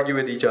 right? We argue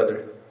with each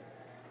other.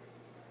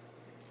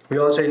 We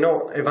all say,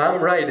 no, if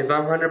I'm right, if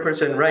I'm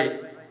 100%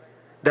 right,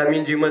 that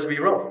means you must be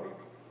wrong.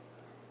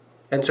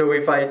 And so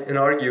we fight and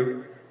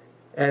argue,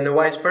 and the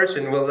wise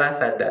person will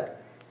laugh at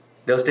that.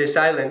 They'll stay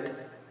silent,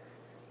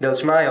 they'll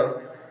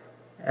smile,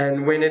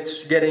 and when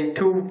it's getting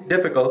too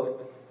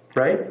difficult,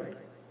 right?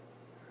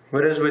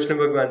 What does Vishnu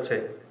Bhagwan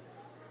say?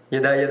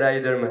 Yada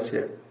yada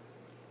dharmasya.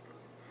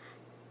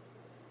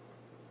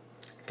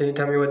 Can you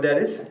tell me what that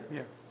is?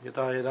 Yeah.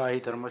 Yada yada hi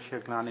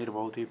dharmasya gnanir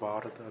bhavati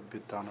bharat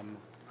abhyuttanam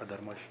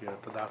adharmasya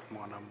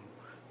tadatmanam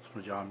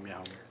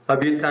srujamyaham.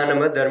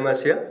 Abhyuttanam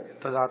dharmasya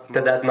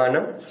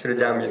tadatmanam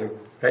srujamyaham.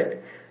 Right?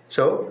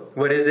 So,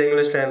 what is the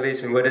English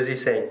translation? What is he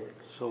saying?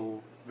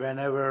 So,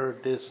 whenever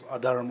this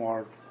adharma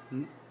or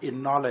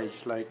in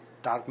knowledge, like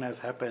darkness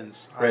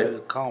happens, right, I will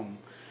come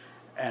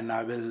and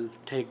I will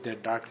take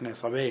that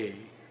darkness away,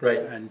 right,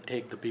 and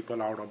take the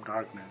people out of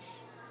darkness.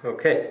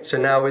 Okay, so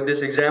now with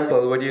this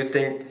example, what do you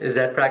think? Is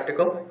that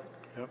practical?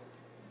 Yep.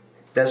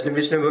 That's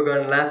Vishnu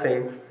Bhagwan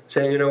laughing,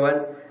 saying, you know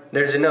what?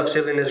 There's enough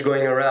silliness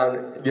going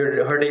around.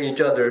 You're hurting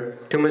each other.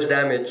 Too much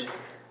damage.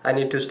 I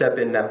need to step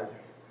in now.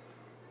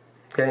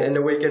 Okay, and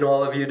awaken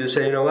all of you to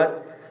say, you know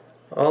what?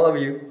 All of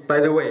you, by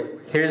the way,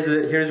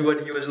 here's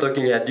what he was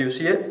looking at. Do you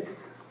see it?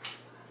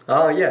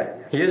 Oh yeah,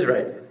 he is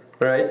right.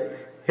 Right?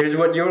 Here's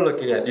what you're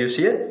looking at. Do you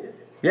see it?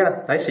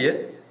 Yeah, I see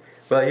it.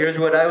 Well, here's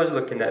what I was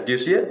looking at. Do you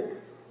see it?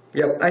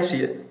 Yep, I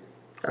see it.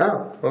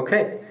 Oh,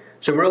 okay.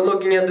 So we're all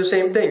looking at the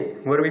same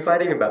thing. What are we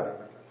fighting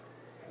about?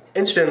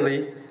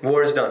 Instantly,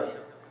 war is done.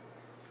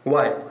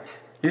 Why?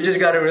 You just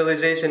got a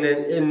realization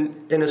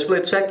in a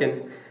split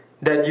second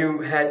that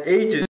you had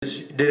ages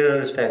didn't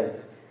understand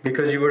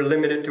because you were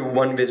limited to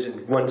one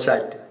vision, one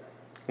sight,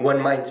 one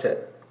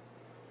mindset.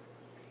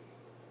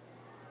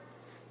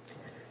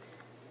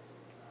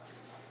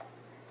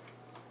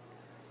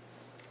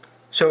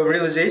 So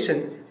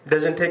realization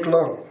doesn't take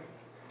long.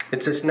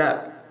 It's a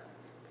snap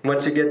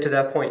once you get to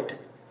that point.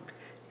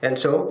 And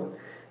so,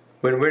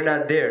 when we're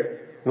not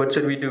there, what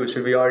should we do?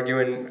 Should we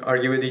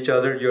argue with each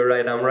other? You're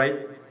right, I'm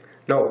right?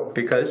 No,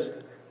 because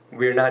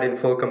we're not in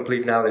full,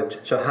 complete knowledge.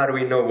 So how do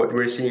we know what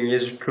we're seeing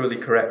is truly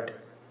correct?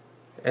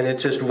 And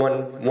it's just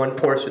one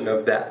portion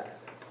of that.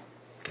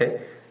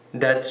 Okay?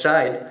 That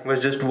side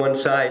was just one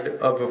side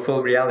of a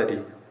full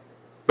reality.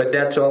 But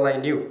that's all I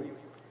knew.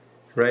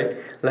 Right?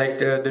 Like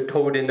the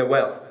toad in the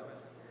well.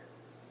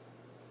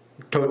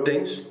 Toad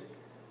thinks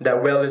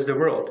that well is the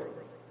world.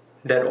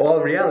 That all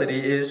reality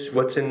is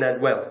what's in that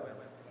well.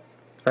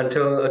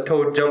 Until a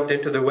toad jumped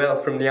into the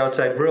well from the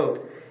outside world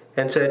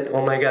and said,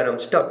 oh my God, I'm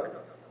stuck.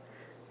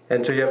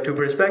 And so you have 2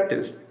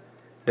 perspectives.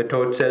 The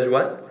toad says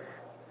what?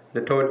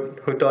 The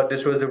toad who thought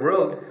this was the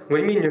world, what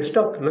do you mean you're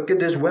stuck? Look at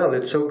this well,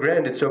 it's so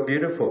grand, it's so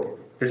beautiful.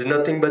 There's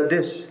nothing but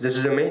this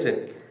is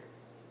amazing.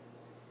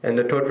 And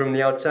the toad from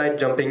the outside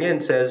jumping in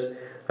says,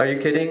 are you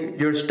kidding?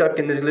 You're stuck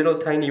in this little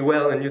tiny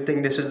well and you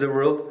think this is the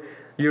world?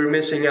 You're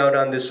missing out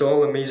on this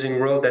whole amazing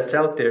world that's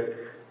out there.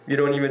 You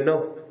don't even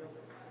know.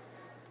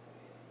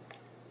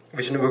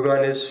 Vishnu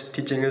Bhagwan is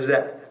teaching us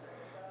that.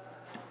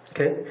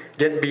 Okay?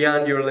 Get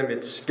beyond your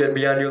limits. Get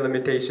beyond your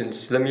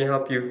limitations. Let me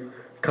help you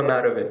come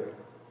out of it.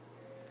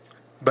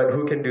 But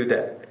who can do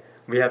that?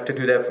 We have to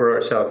do that for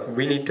ourselves.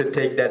 We need to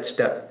take that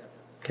step.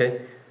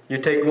 Okay? You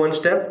take 1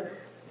 step,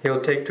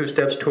 he'll take 2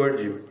 steps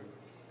towards you.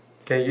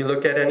 Okay? You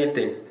look at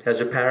anything.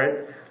 As a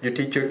parent, you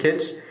teach your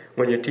kids.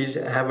 When you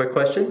have a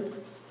question,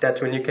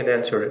 that's when you can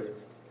answer it.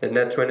 And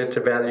that's when it's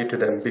a value to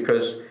them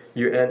because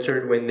you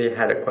answered when they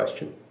had a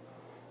question.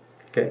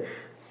 Okay?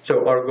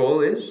 So our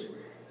goal is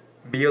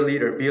be a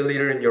leader. Be a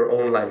leader in your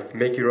own life.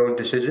 Make your own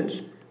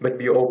decisions, but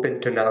be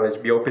open to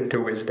knowledge. Be open to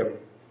wisdom.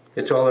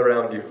 It's all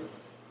around you.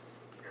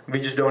 We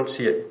just don't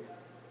see it.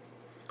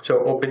 So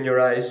open your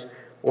eyes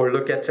or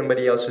look at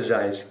somebody else's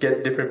eyes.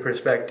 Get different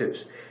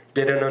perspectives.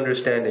 Get an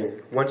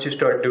understanding. Once you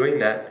start doing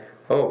that,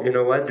 oh, you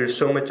know what? There's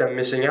so much I'm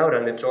missing out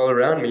on. It's all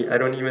around me. I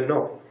don't even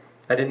know.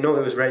 I didn't know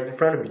it was right in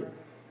front of me.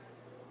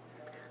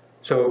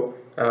 So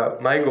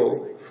my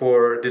goal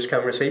for this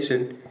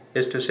conversation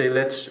is to say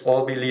let's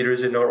all be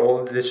leaders in our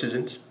own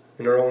decisions,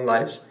 in our own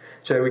lives,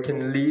 so that we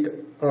can lead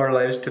our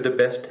lives to the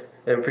best.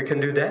 And if we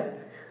can do that,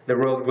 the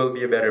world will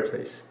be a better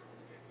place.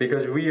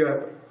 Because we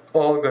are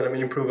all going to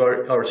improve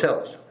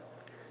ourselves.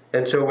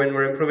 And so when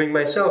we're improving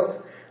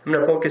myself, I'm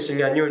not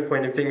focusing on you and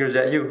pointing fingers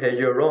at you, hey,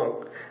 you're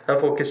wrong. I'm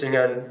focusing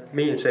on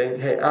me and saying,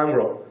 hey, I'm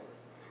wrong.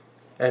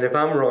 And if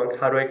I'm wrong,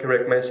 how do I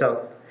correct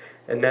myself?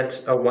 And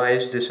that's a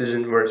wise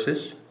decision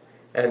versus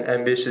an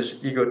ambitious,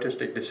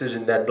 egotistic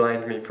decision that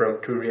blinds me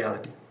from true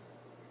reality.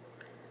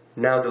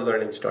 Now the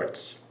learning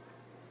starts.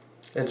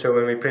 And so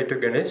when we pray to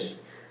Ganesh,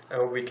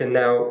 we can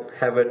now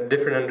have a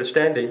different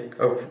understanding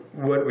of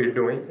what we're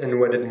doing and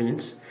what it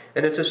means.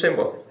 And it's a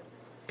symbol.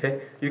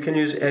 Okay? You can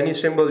use any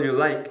symbol you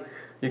like.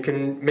 You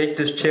can make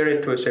this chair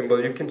into a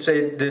symbol. You can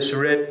say this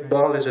red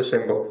ball is a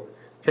symbol.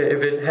 Okay?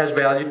 If it has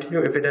value to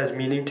you, if it has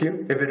meaning to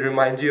you, if it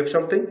reminds you of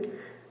something,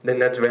 then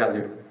that's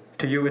value.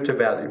 To you it's a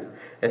value.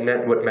 And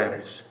that's what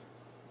matters.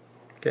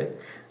 Okay?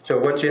 So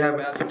once you have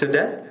value to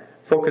that,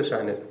 focus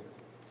on it.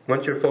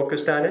 Once you're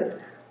focused on it,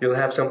 you'll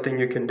have something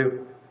you can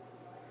do.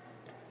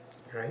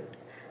 Right?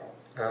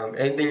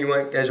 Anything you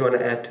guys want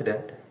to add to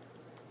that?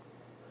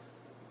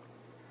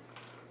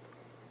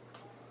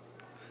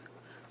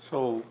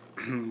 So,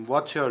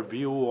 what's your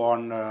view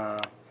on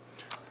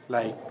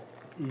like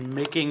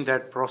making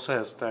that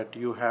process that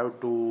you have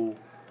to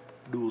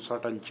do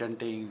certain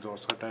chantings or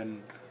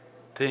certain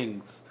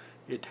things?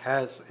 It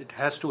has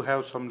to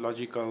have some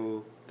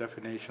logical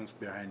definitions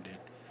behind it.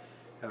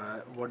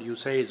 What you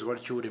say is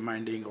virtue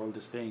reminding, all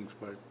these things,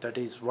 but that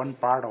is one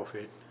part of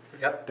it.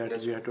 Yep,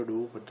 that you have to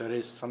do, but there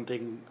is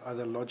something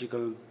other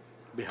logical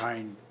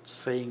behind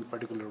saying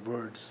particular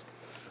words.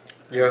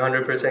 You're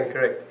 100%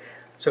 correct.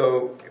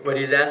 So what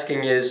he's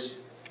asking is,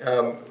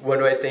 what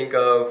do I think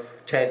of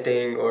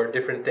chanting or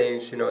different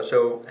things,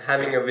 so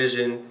having a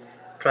vision,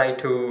 trying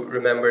to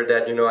remember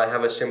that, I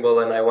have a symbol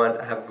and I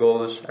have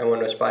goals, I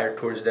want to aspire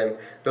towards them.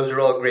 Those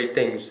are all great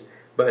things,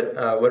 but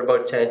what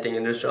about chanting?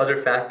 And there's other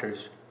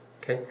factors,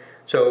 okay?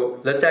 So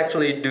let's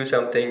actually do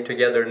something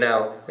together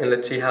now, and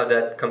let's see how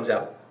that comes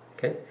out.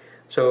 Okay,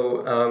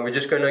 so we're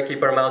just going to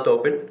keep our mouth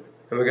open,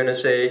 and we're going to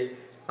say,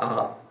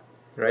 ah,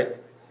 right?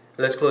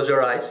 Let's close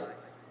our eyes,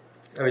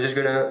 and we're just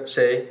going to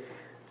say,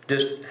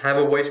 just have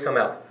a voice come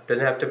out.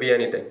 Doesn't have to be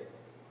anything.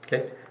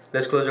 Okay,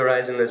 let's close our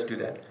eyes and let's do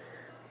that.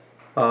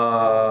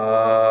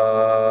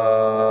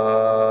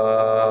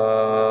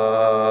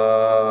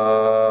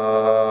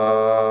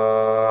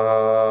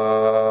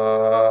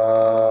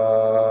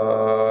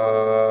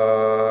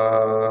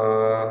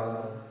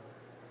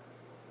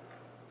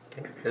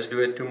 Let's do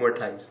it 2 more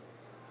times.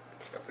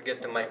 I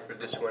forget the mic for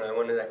this one. I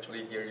want to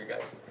actually hear you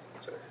guys.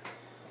 So.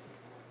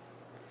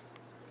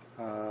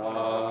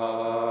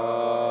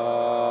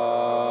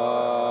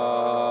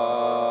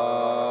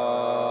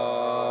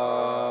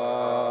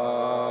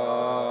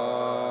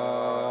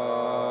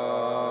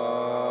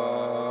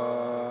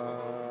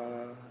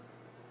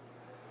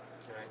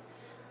 Alright.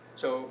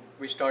 So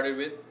we started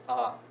with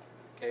ah.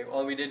 Okay.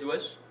 All we did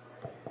was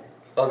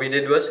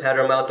had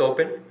our mouth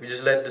open. We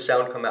just let the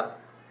sound come out.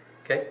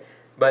 Okay.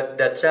 But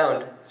that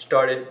sound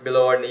started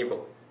below our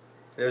navel.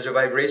 There was a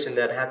vibration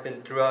that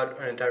happened throughout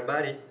our entire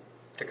body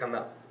to come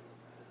out.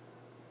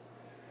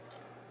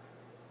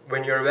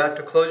 When you're about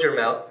to close your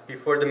mouth,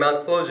 before the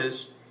mouth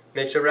closes,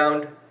 makes a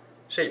round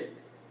shape.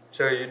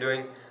 So you're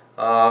doing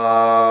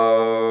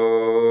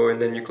and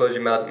then you close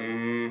your mouth.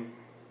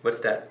 What's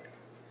that?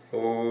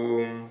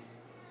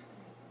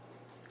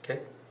 Okay.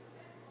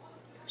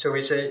 So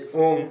we say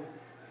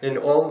in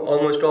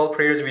almost all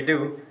prayers we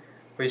do.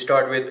 We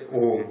start with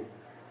Om.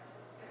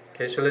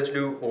 Okay, so let's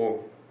do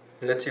Om.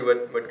 Let's see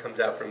what comes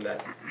out from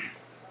that.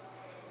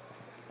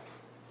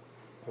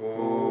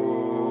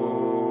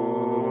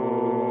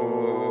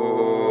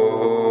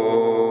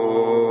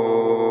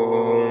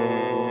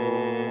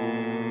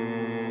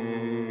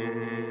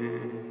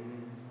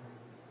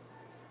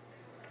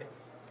 Okay.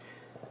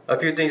 A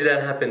few things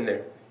that happened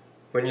there.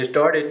 When you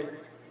started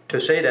to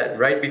say that,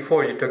 right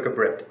before you took a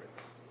breath.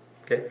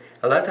 Okay?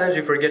 A lot of times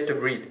we forget to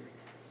breathe.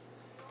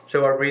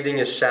 So our breathing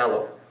is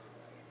shallow.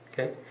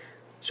 Okay?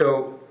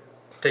 So,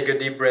 take a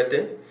deep breath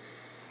in,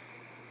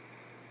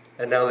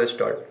 and now let's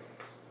start.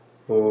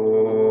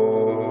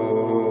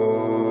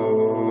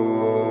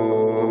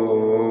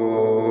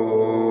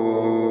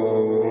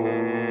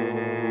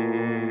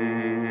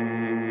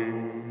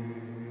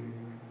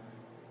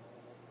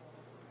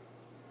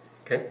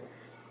 Okay?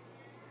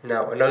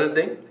 Now, another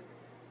thing,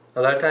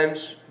 a lot of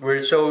times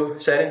we're so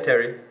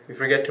sedentary, we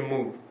forget to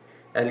move.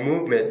 And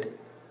movement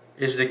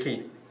is the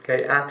key.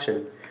 Okay?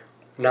 Action.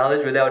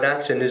 Knowledge without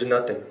action is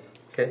nothing.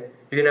 Okay?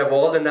 You can have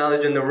all the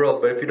knowledge in the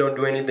world, but if you don't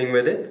do anything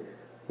with it,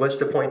 what's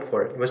the point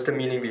for it? What's the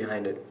meaning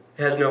behind it?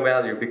 It has no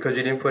value because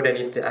you didn't put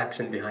any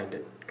action behind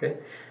it. Okay?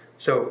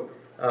 So,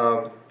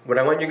 what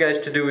I want you guys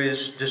to do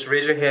is just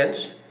raise your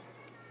hands,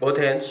 both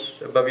hands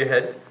above your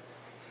head.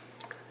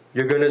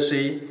 You're going to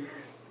see,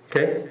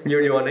 okay,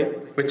 you're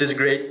yawning, which is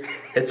great.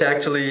 It's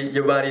actually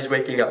your body's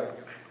waking up.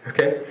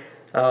 Okay?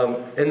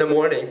 In the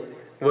morning,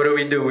 what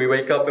do? We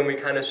wake up and we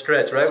kind of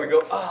stretch, right? We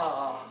go,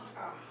 ah.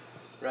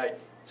 Right.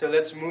 So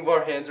let's move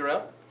our hands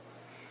around.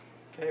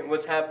 Okay,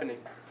 what's happening?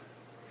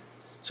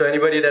 So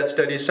anybody that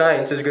studies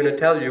science is going to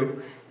tell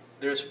you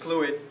there's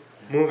fluid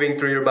moving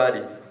through your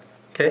body.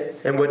 Okay?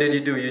 And what did you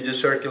do? You just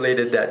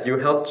circulated that. You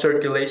helped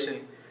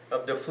circulation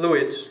of the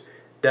fluids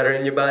that are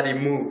in your body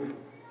move.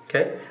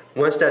 Okay?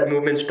 Once that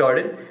movement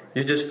started,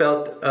 you just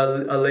felt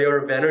a layer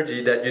of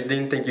energy that you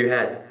didn't think you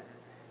had.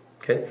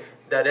 Okay?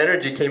 That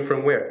energy came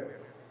from where?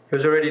 It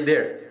was already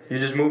there. You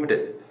just moved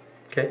it.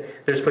 Okay?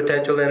 There's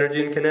potential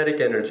energy and kinetic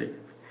energy.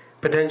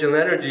 Potential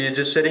energy is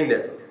just sitting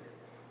there,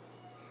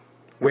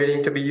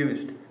 waiting to be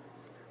used.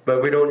 But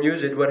if we don't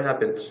use it, what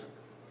happens?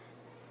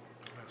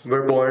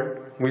 We're born,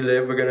 we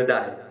live, we're going to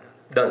die.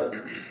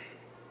 Done.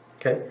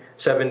 Okay?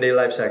 7-day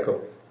life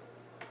cycle.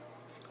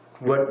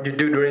 What you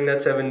do during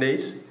that 7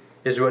 days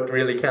is what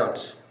really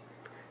counts.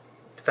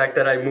 The fact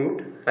that I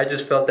moved, I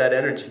just felt that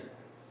energy.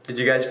 Did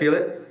you guys feel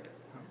it?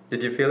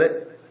 Did you feel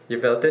it? You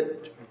felt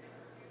it?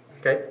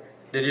 Okay?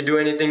 Did you do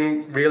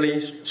anything really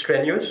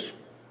strenuous?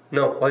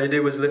 No. All you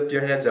did was lift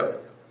your hands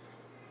up.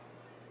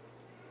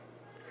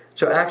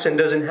 So action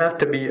doesn't have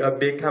to be a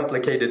big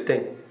complicated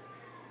thing.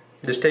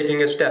 Just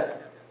taking a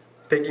step,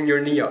 picking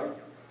your knee up.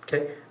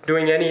 Okay?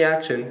 Doing any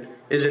action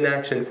is an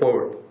action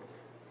forward.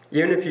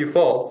 Even if you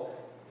fall,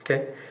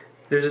 okay?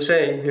 There's a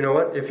saying, you know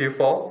what? If you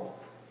fall,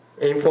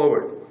 aim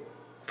forward.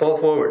 Fall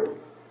forward.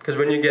 Because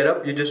when you get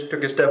up, you just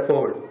took a step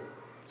forward.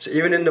 So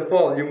even in the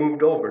fall, you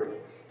moved over.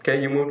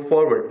 Okay? You moved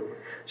forward.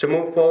 So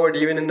move forward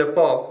even in the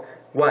fall.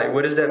 Why?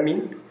 What does that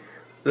mean?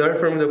 Learn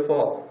from the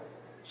fall.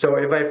 So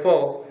if I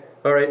fall,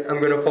 alright, I'm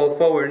going to fall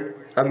forward.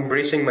 I'm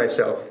bracing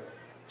myself.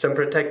 So I'm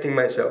protecting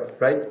myself,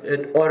 right?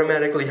 It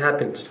automatically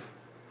happens.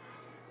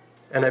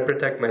 And I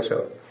protect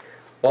myself.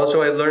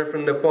 Also, I learned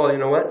from the fall, you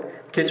know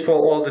what? Kids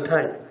fall all the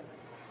time.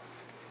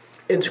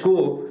 In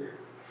school,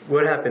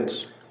 what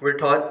happens? We're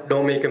taught,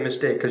 don't make a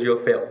mistake because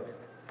you'll fail.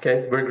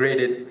 Okay? We're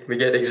graded, we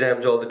get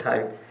exams all the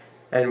time.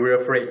 And we're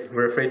afraid.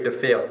 We're afraid to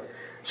fail.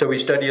 So we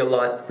study a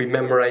lot, we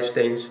memorize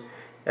things,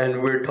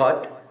 and we're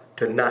taught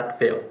to not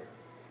fail.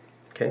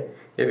 Okay?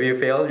 If you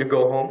fail, you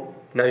go home.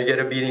 Now you get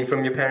a beating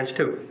from your parents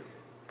too.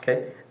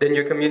 Okay? Then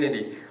your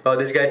community. Oh,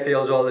 this guy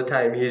fails all the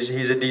time. He's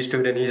a D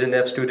student, he's an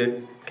F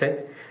student.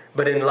 Okay?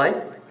 But in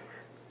life,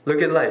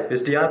 look at life.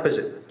 It's the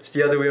opposite. It's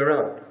the other way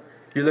around.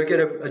 You look at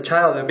a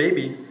child, a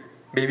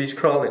baby's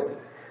crawling.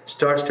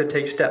 Starts to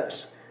take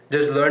steps.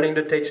 Just learning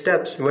to take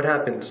steps, what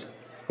happens?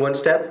 One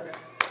step,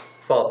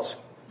 falls.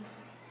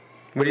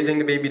 What do you think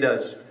the baby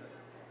does?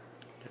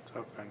 Gets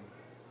up and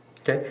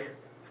Okay?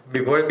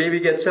 Before the baby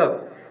gets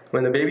up,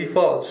 when the baby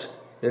falls,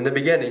 in the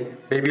beginning,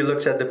 baby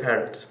looks at the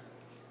parents.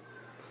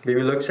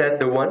 Baby looks at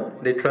the one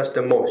they trust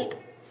the most.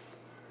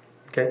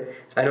 Okay?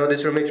 I know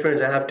this from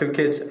experience. I have 2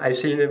 kids. I've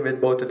seen it with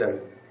both of them.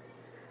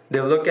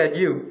 They'll look at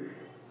you,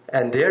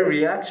 and their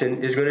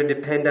reaction is going to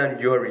depend on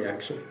your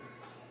reaction.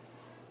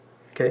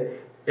 Okay?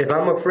 If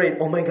I'm afraid,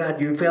 oh my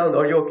God, you failed,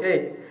 are you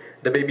okay?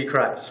 The baby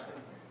cries.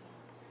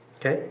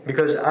 Okay?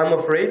 Because I'm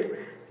afraid,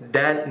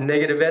 that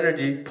negative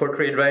energy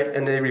portrayed right,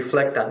 and they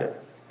reflect on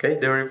it. Okay?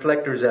 They're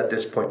reflectors at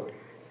this point.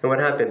 And what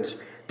happens?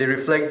 They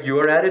reflect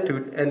your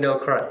attitude and they'll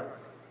cry.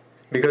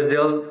 Because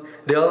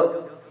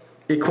they'll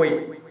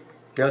equate.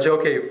 They'll say,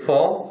 okay,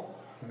 fall,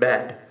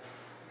 bad.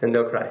 And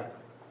they'll cry.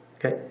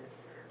 Okay?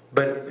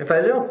 But if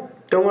I say, oh,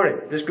 don't worry,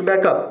 just go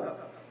back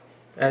up.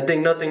 And I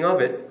think nothing of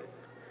it.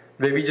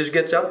 Baby just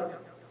gets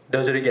up,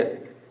 does it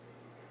again.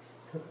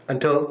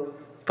 Until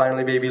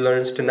finally baby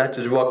learns to not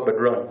just walk but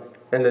run.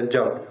 And then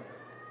jump.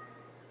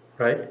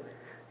 Right?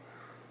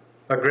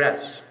 A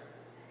grass.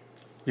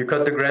 You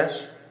cut the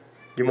grass,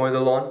 you mow the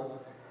lawn.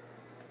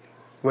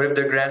 What if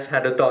the grass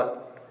had a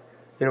thought?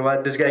 You know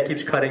what, this guy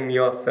keeps cutting me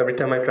off every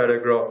time I try to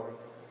grow.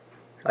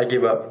 I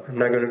give up, I'm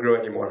not going to grow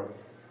anymore.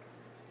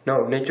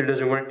 No, nature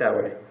doesn't work that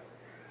way.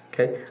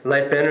 Okay?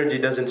 Life energy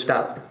doesn't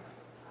stop.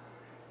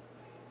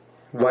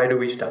 Why do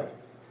we stop?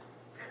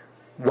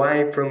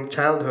 Why from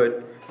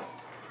childhood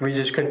we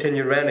just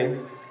continue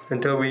running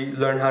until we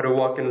learn how to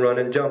walk and run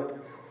and jump.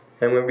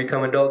 And when we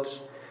become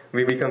adults,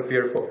 we become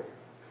fearful.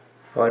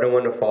 Oh, I don't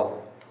want to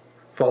fall.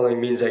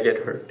 Falling means I get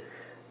hurt.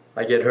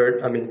 I get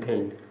hurt, I'm in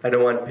pain. I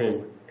don't want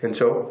pain. And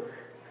so,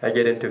 I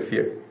get into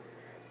fear.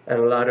 And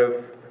a lot of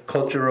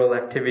cultural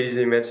activities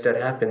and events that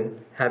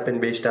happen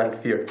based on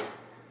fear.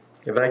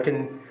 If I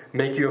can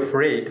make you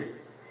afraid,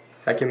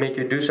 I can make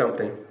you do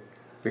something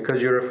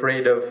because you're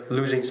afraid of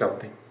losing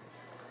something.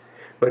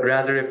 But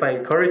rather, if I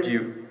encourage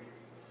you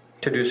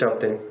to do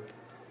something,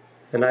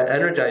 and I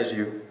energize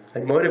you, I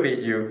motivate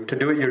you to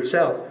do it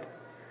yourself,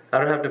 I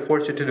don't have to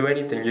force you to do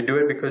anything. You do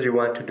it because you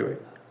want to do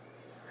it.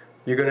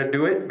 You're going to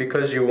do it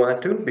because you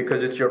want to,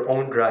 because it's your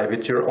own drive,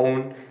 it's your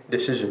own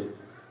decision.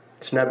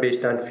 It's not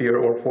based on fear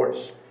or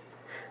force.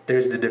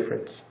 There's the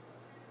difference.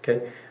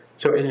 Okay?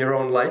 So in your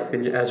own life,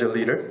 as a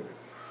leader,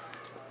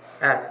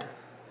 act.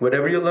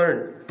 Whatever you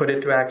learn, put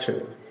it to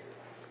action.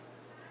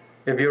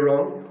 If you're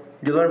wrong,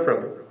 you learn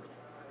from it.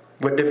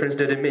 What difference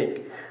did it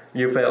make?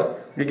 You fell,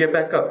 you get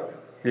back up.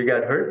 You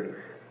got hurt.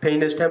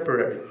 Pain is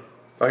temporary.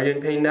 Are you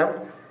in pain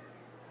now?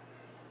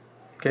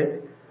 Okay?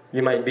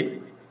 You might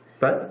be,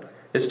 but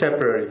it's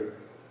temporary.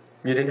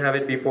 You didn't have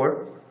it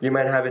before, you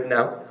might have it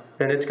now,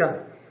 and it's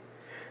gone.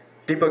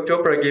 Deepak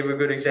Chopra gave a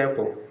good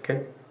example.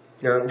 Okay,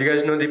 do you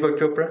guys know Deepak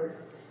Chopra?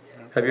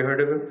 Have you heard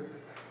of him?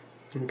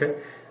 Okay,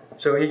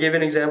 so he gave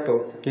an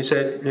example. He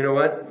said, you know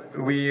what?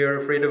 We are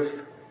afraid of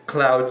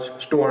clouds,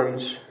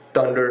 storms,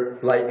 thunder,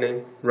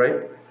 lightning,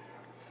 right?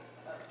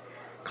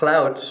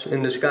 Clouds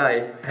in the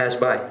sky pass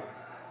by.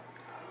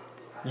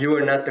 You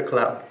are not the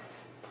cloud.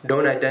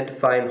 Don't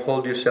identify and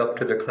hold yourself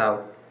to the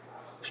cloud.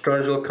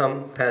 Storms will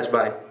come, pass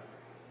by.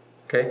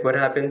 Okay, what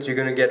happens? You're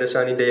going to get a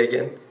sunny day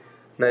again.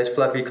 Nice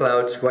fluffy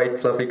clouds, white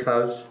fluffy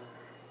clouds.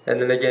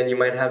 And then again, you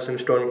might have some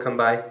storm come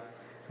by.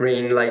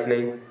 Rain,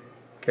 lightning,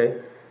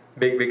 okay?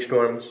 Big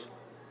storms.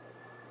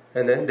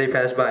 And then they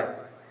pass by.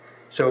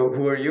 So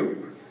who are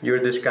you?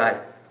 You're this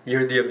guy.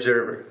 You're the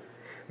observer.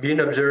 Be an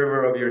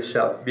observer of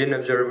yourself. Be an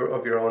observer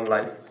of your own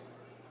life.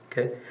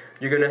 Okay?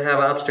 You're going to have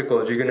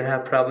obstacles. You're going to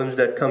have problems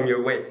that come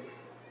your way.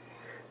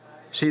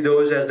 See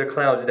those as the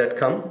clouds that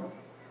come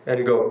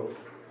and go.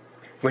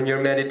 When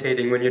you're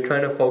meditating, when you're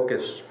trying to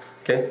focus.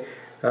 Okay?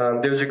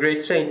 There was a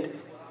great saint.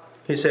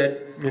 He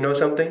said, you know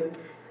something?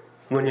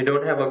 When you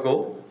don't have a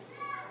goal,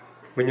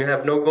 when you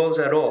have no goals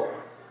at all,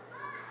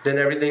 then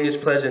everything is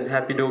pleasant,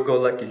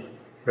 happy-go-lucky.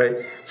 Right?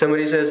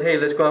 Somebody says, hey,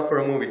 let's go out for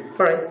a movie.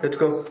 Alright, let's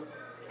go.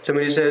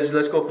 Somebody says,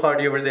 let's go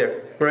party over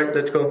there. Alright,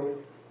 let's go.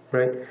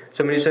 Right?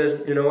 Somebody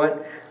says, you know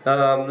what?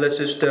 Let's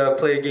just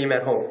play a game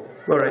at home.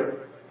 Alright.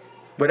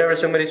 Whatever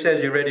somebody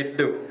says, you're ready to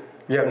do.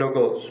 You have no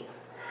goals.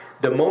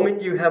 The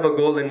moment you have a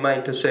goal in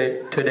mind to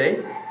say,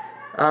 today,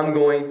 I'm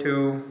going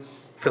to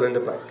fill in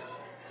the blank.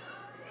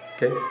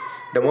 Okay?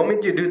 The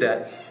moment you do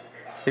that,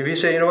 if you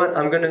say, you know what,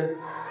 I'm going to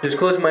just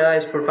close my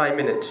eyes for 5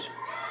 minutes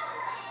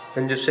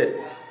and just sit,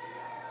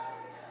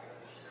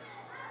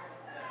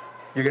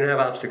 you're going to have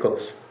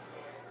obstacles.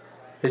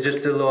 It's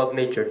just the law of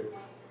nature.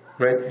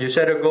 Right? You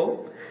set a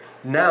goal.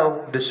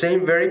 Now, the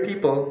same very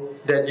people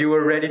that you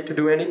were ready to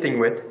do anything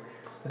with,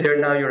 they're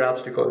now your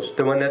obstacles.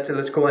 The one that said,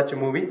 let's go watch a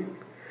movie.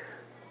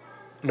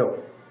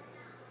 No,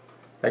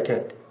 I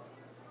can't.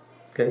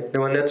 Okay. The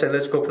one that said,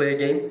 let's go play a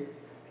game.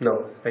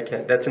 No, I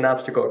can't. That's an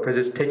obstacle because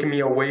it's taking me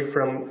away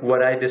from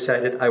what I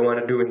decided I want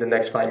to do in the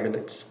next 5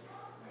 minutes.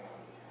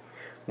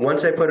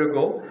 Once I put a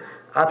goal,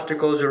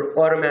 obstacles are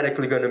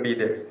automatically going to be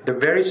there. The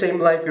very same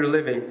life you're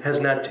living has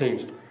not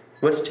changed.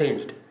 What's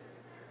changed?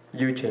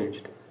 You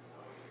changed.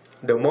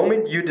 The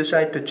moment you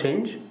decide to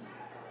change,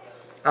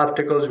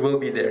 obstacles will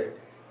be there.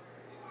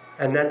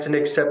 And that's an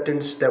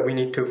acceptance that we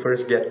need to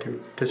first get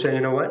to. To say,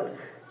 you know what?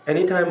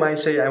 Anytime I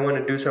say I want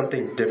to do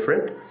something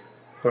different,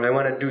 or I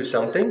want to do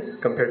something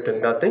compared to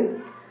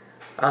nothing,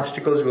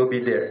 obstacles will be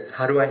there.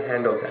 How do I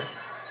handle that?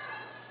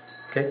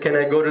 Okay, can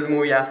I go to the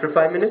movie after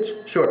 5 minutes?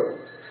 Sure.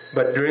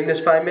 But during this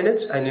 5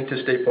 minutes, I need to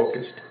stay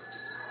focused.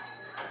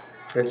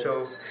 And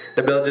so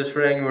the bell just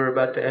rang. We're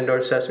about to end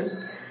our session.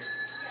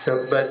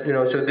 So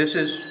this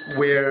is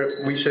where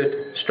we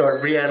should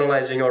start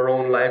reanalyzing our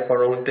own life,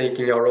 our own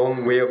thinking, our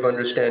own way of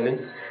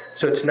understanding.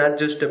 So it's not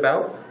just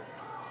about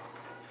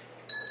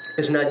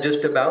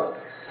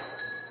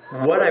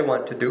what I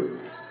want to do,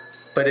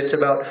 but it's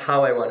about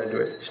how I want to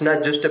do it. It's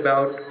not just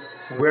about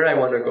where I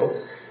want to go.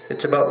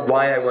 It's about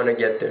why I want to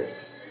get there,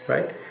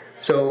 right?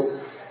 So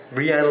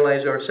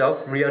reanalyze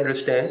ourselves,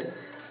 re-understand,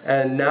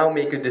 and now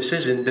make a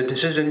decision. The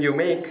decision you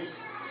make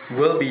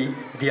will be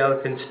the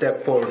elephant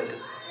step forward.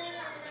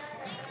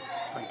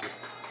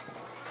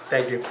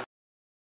 Thank you.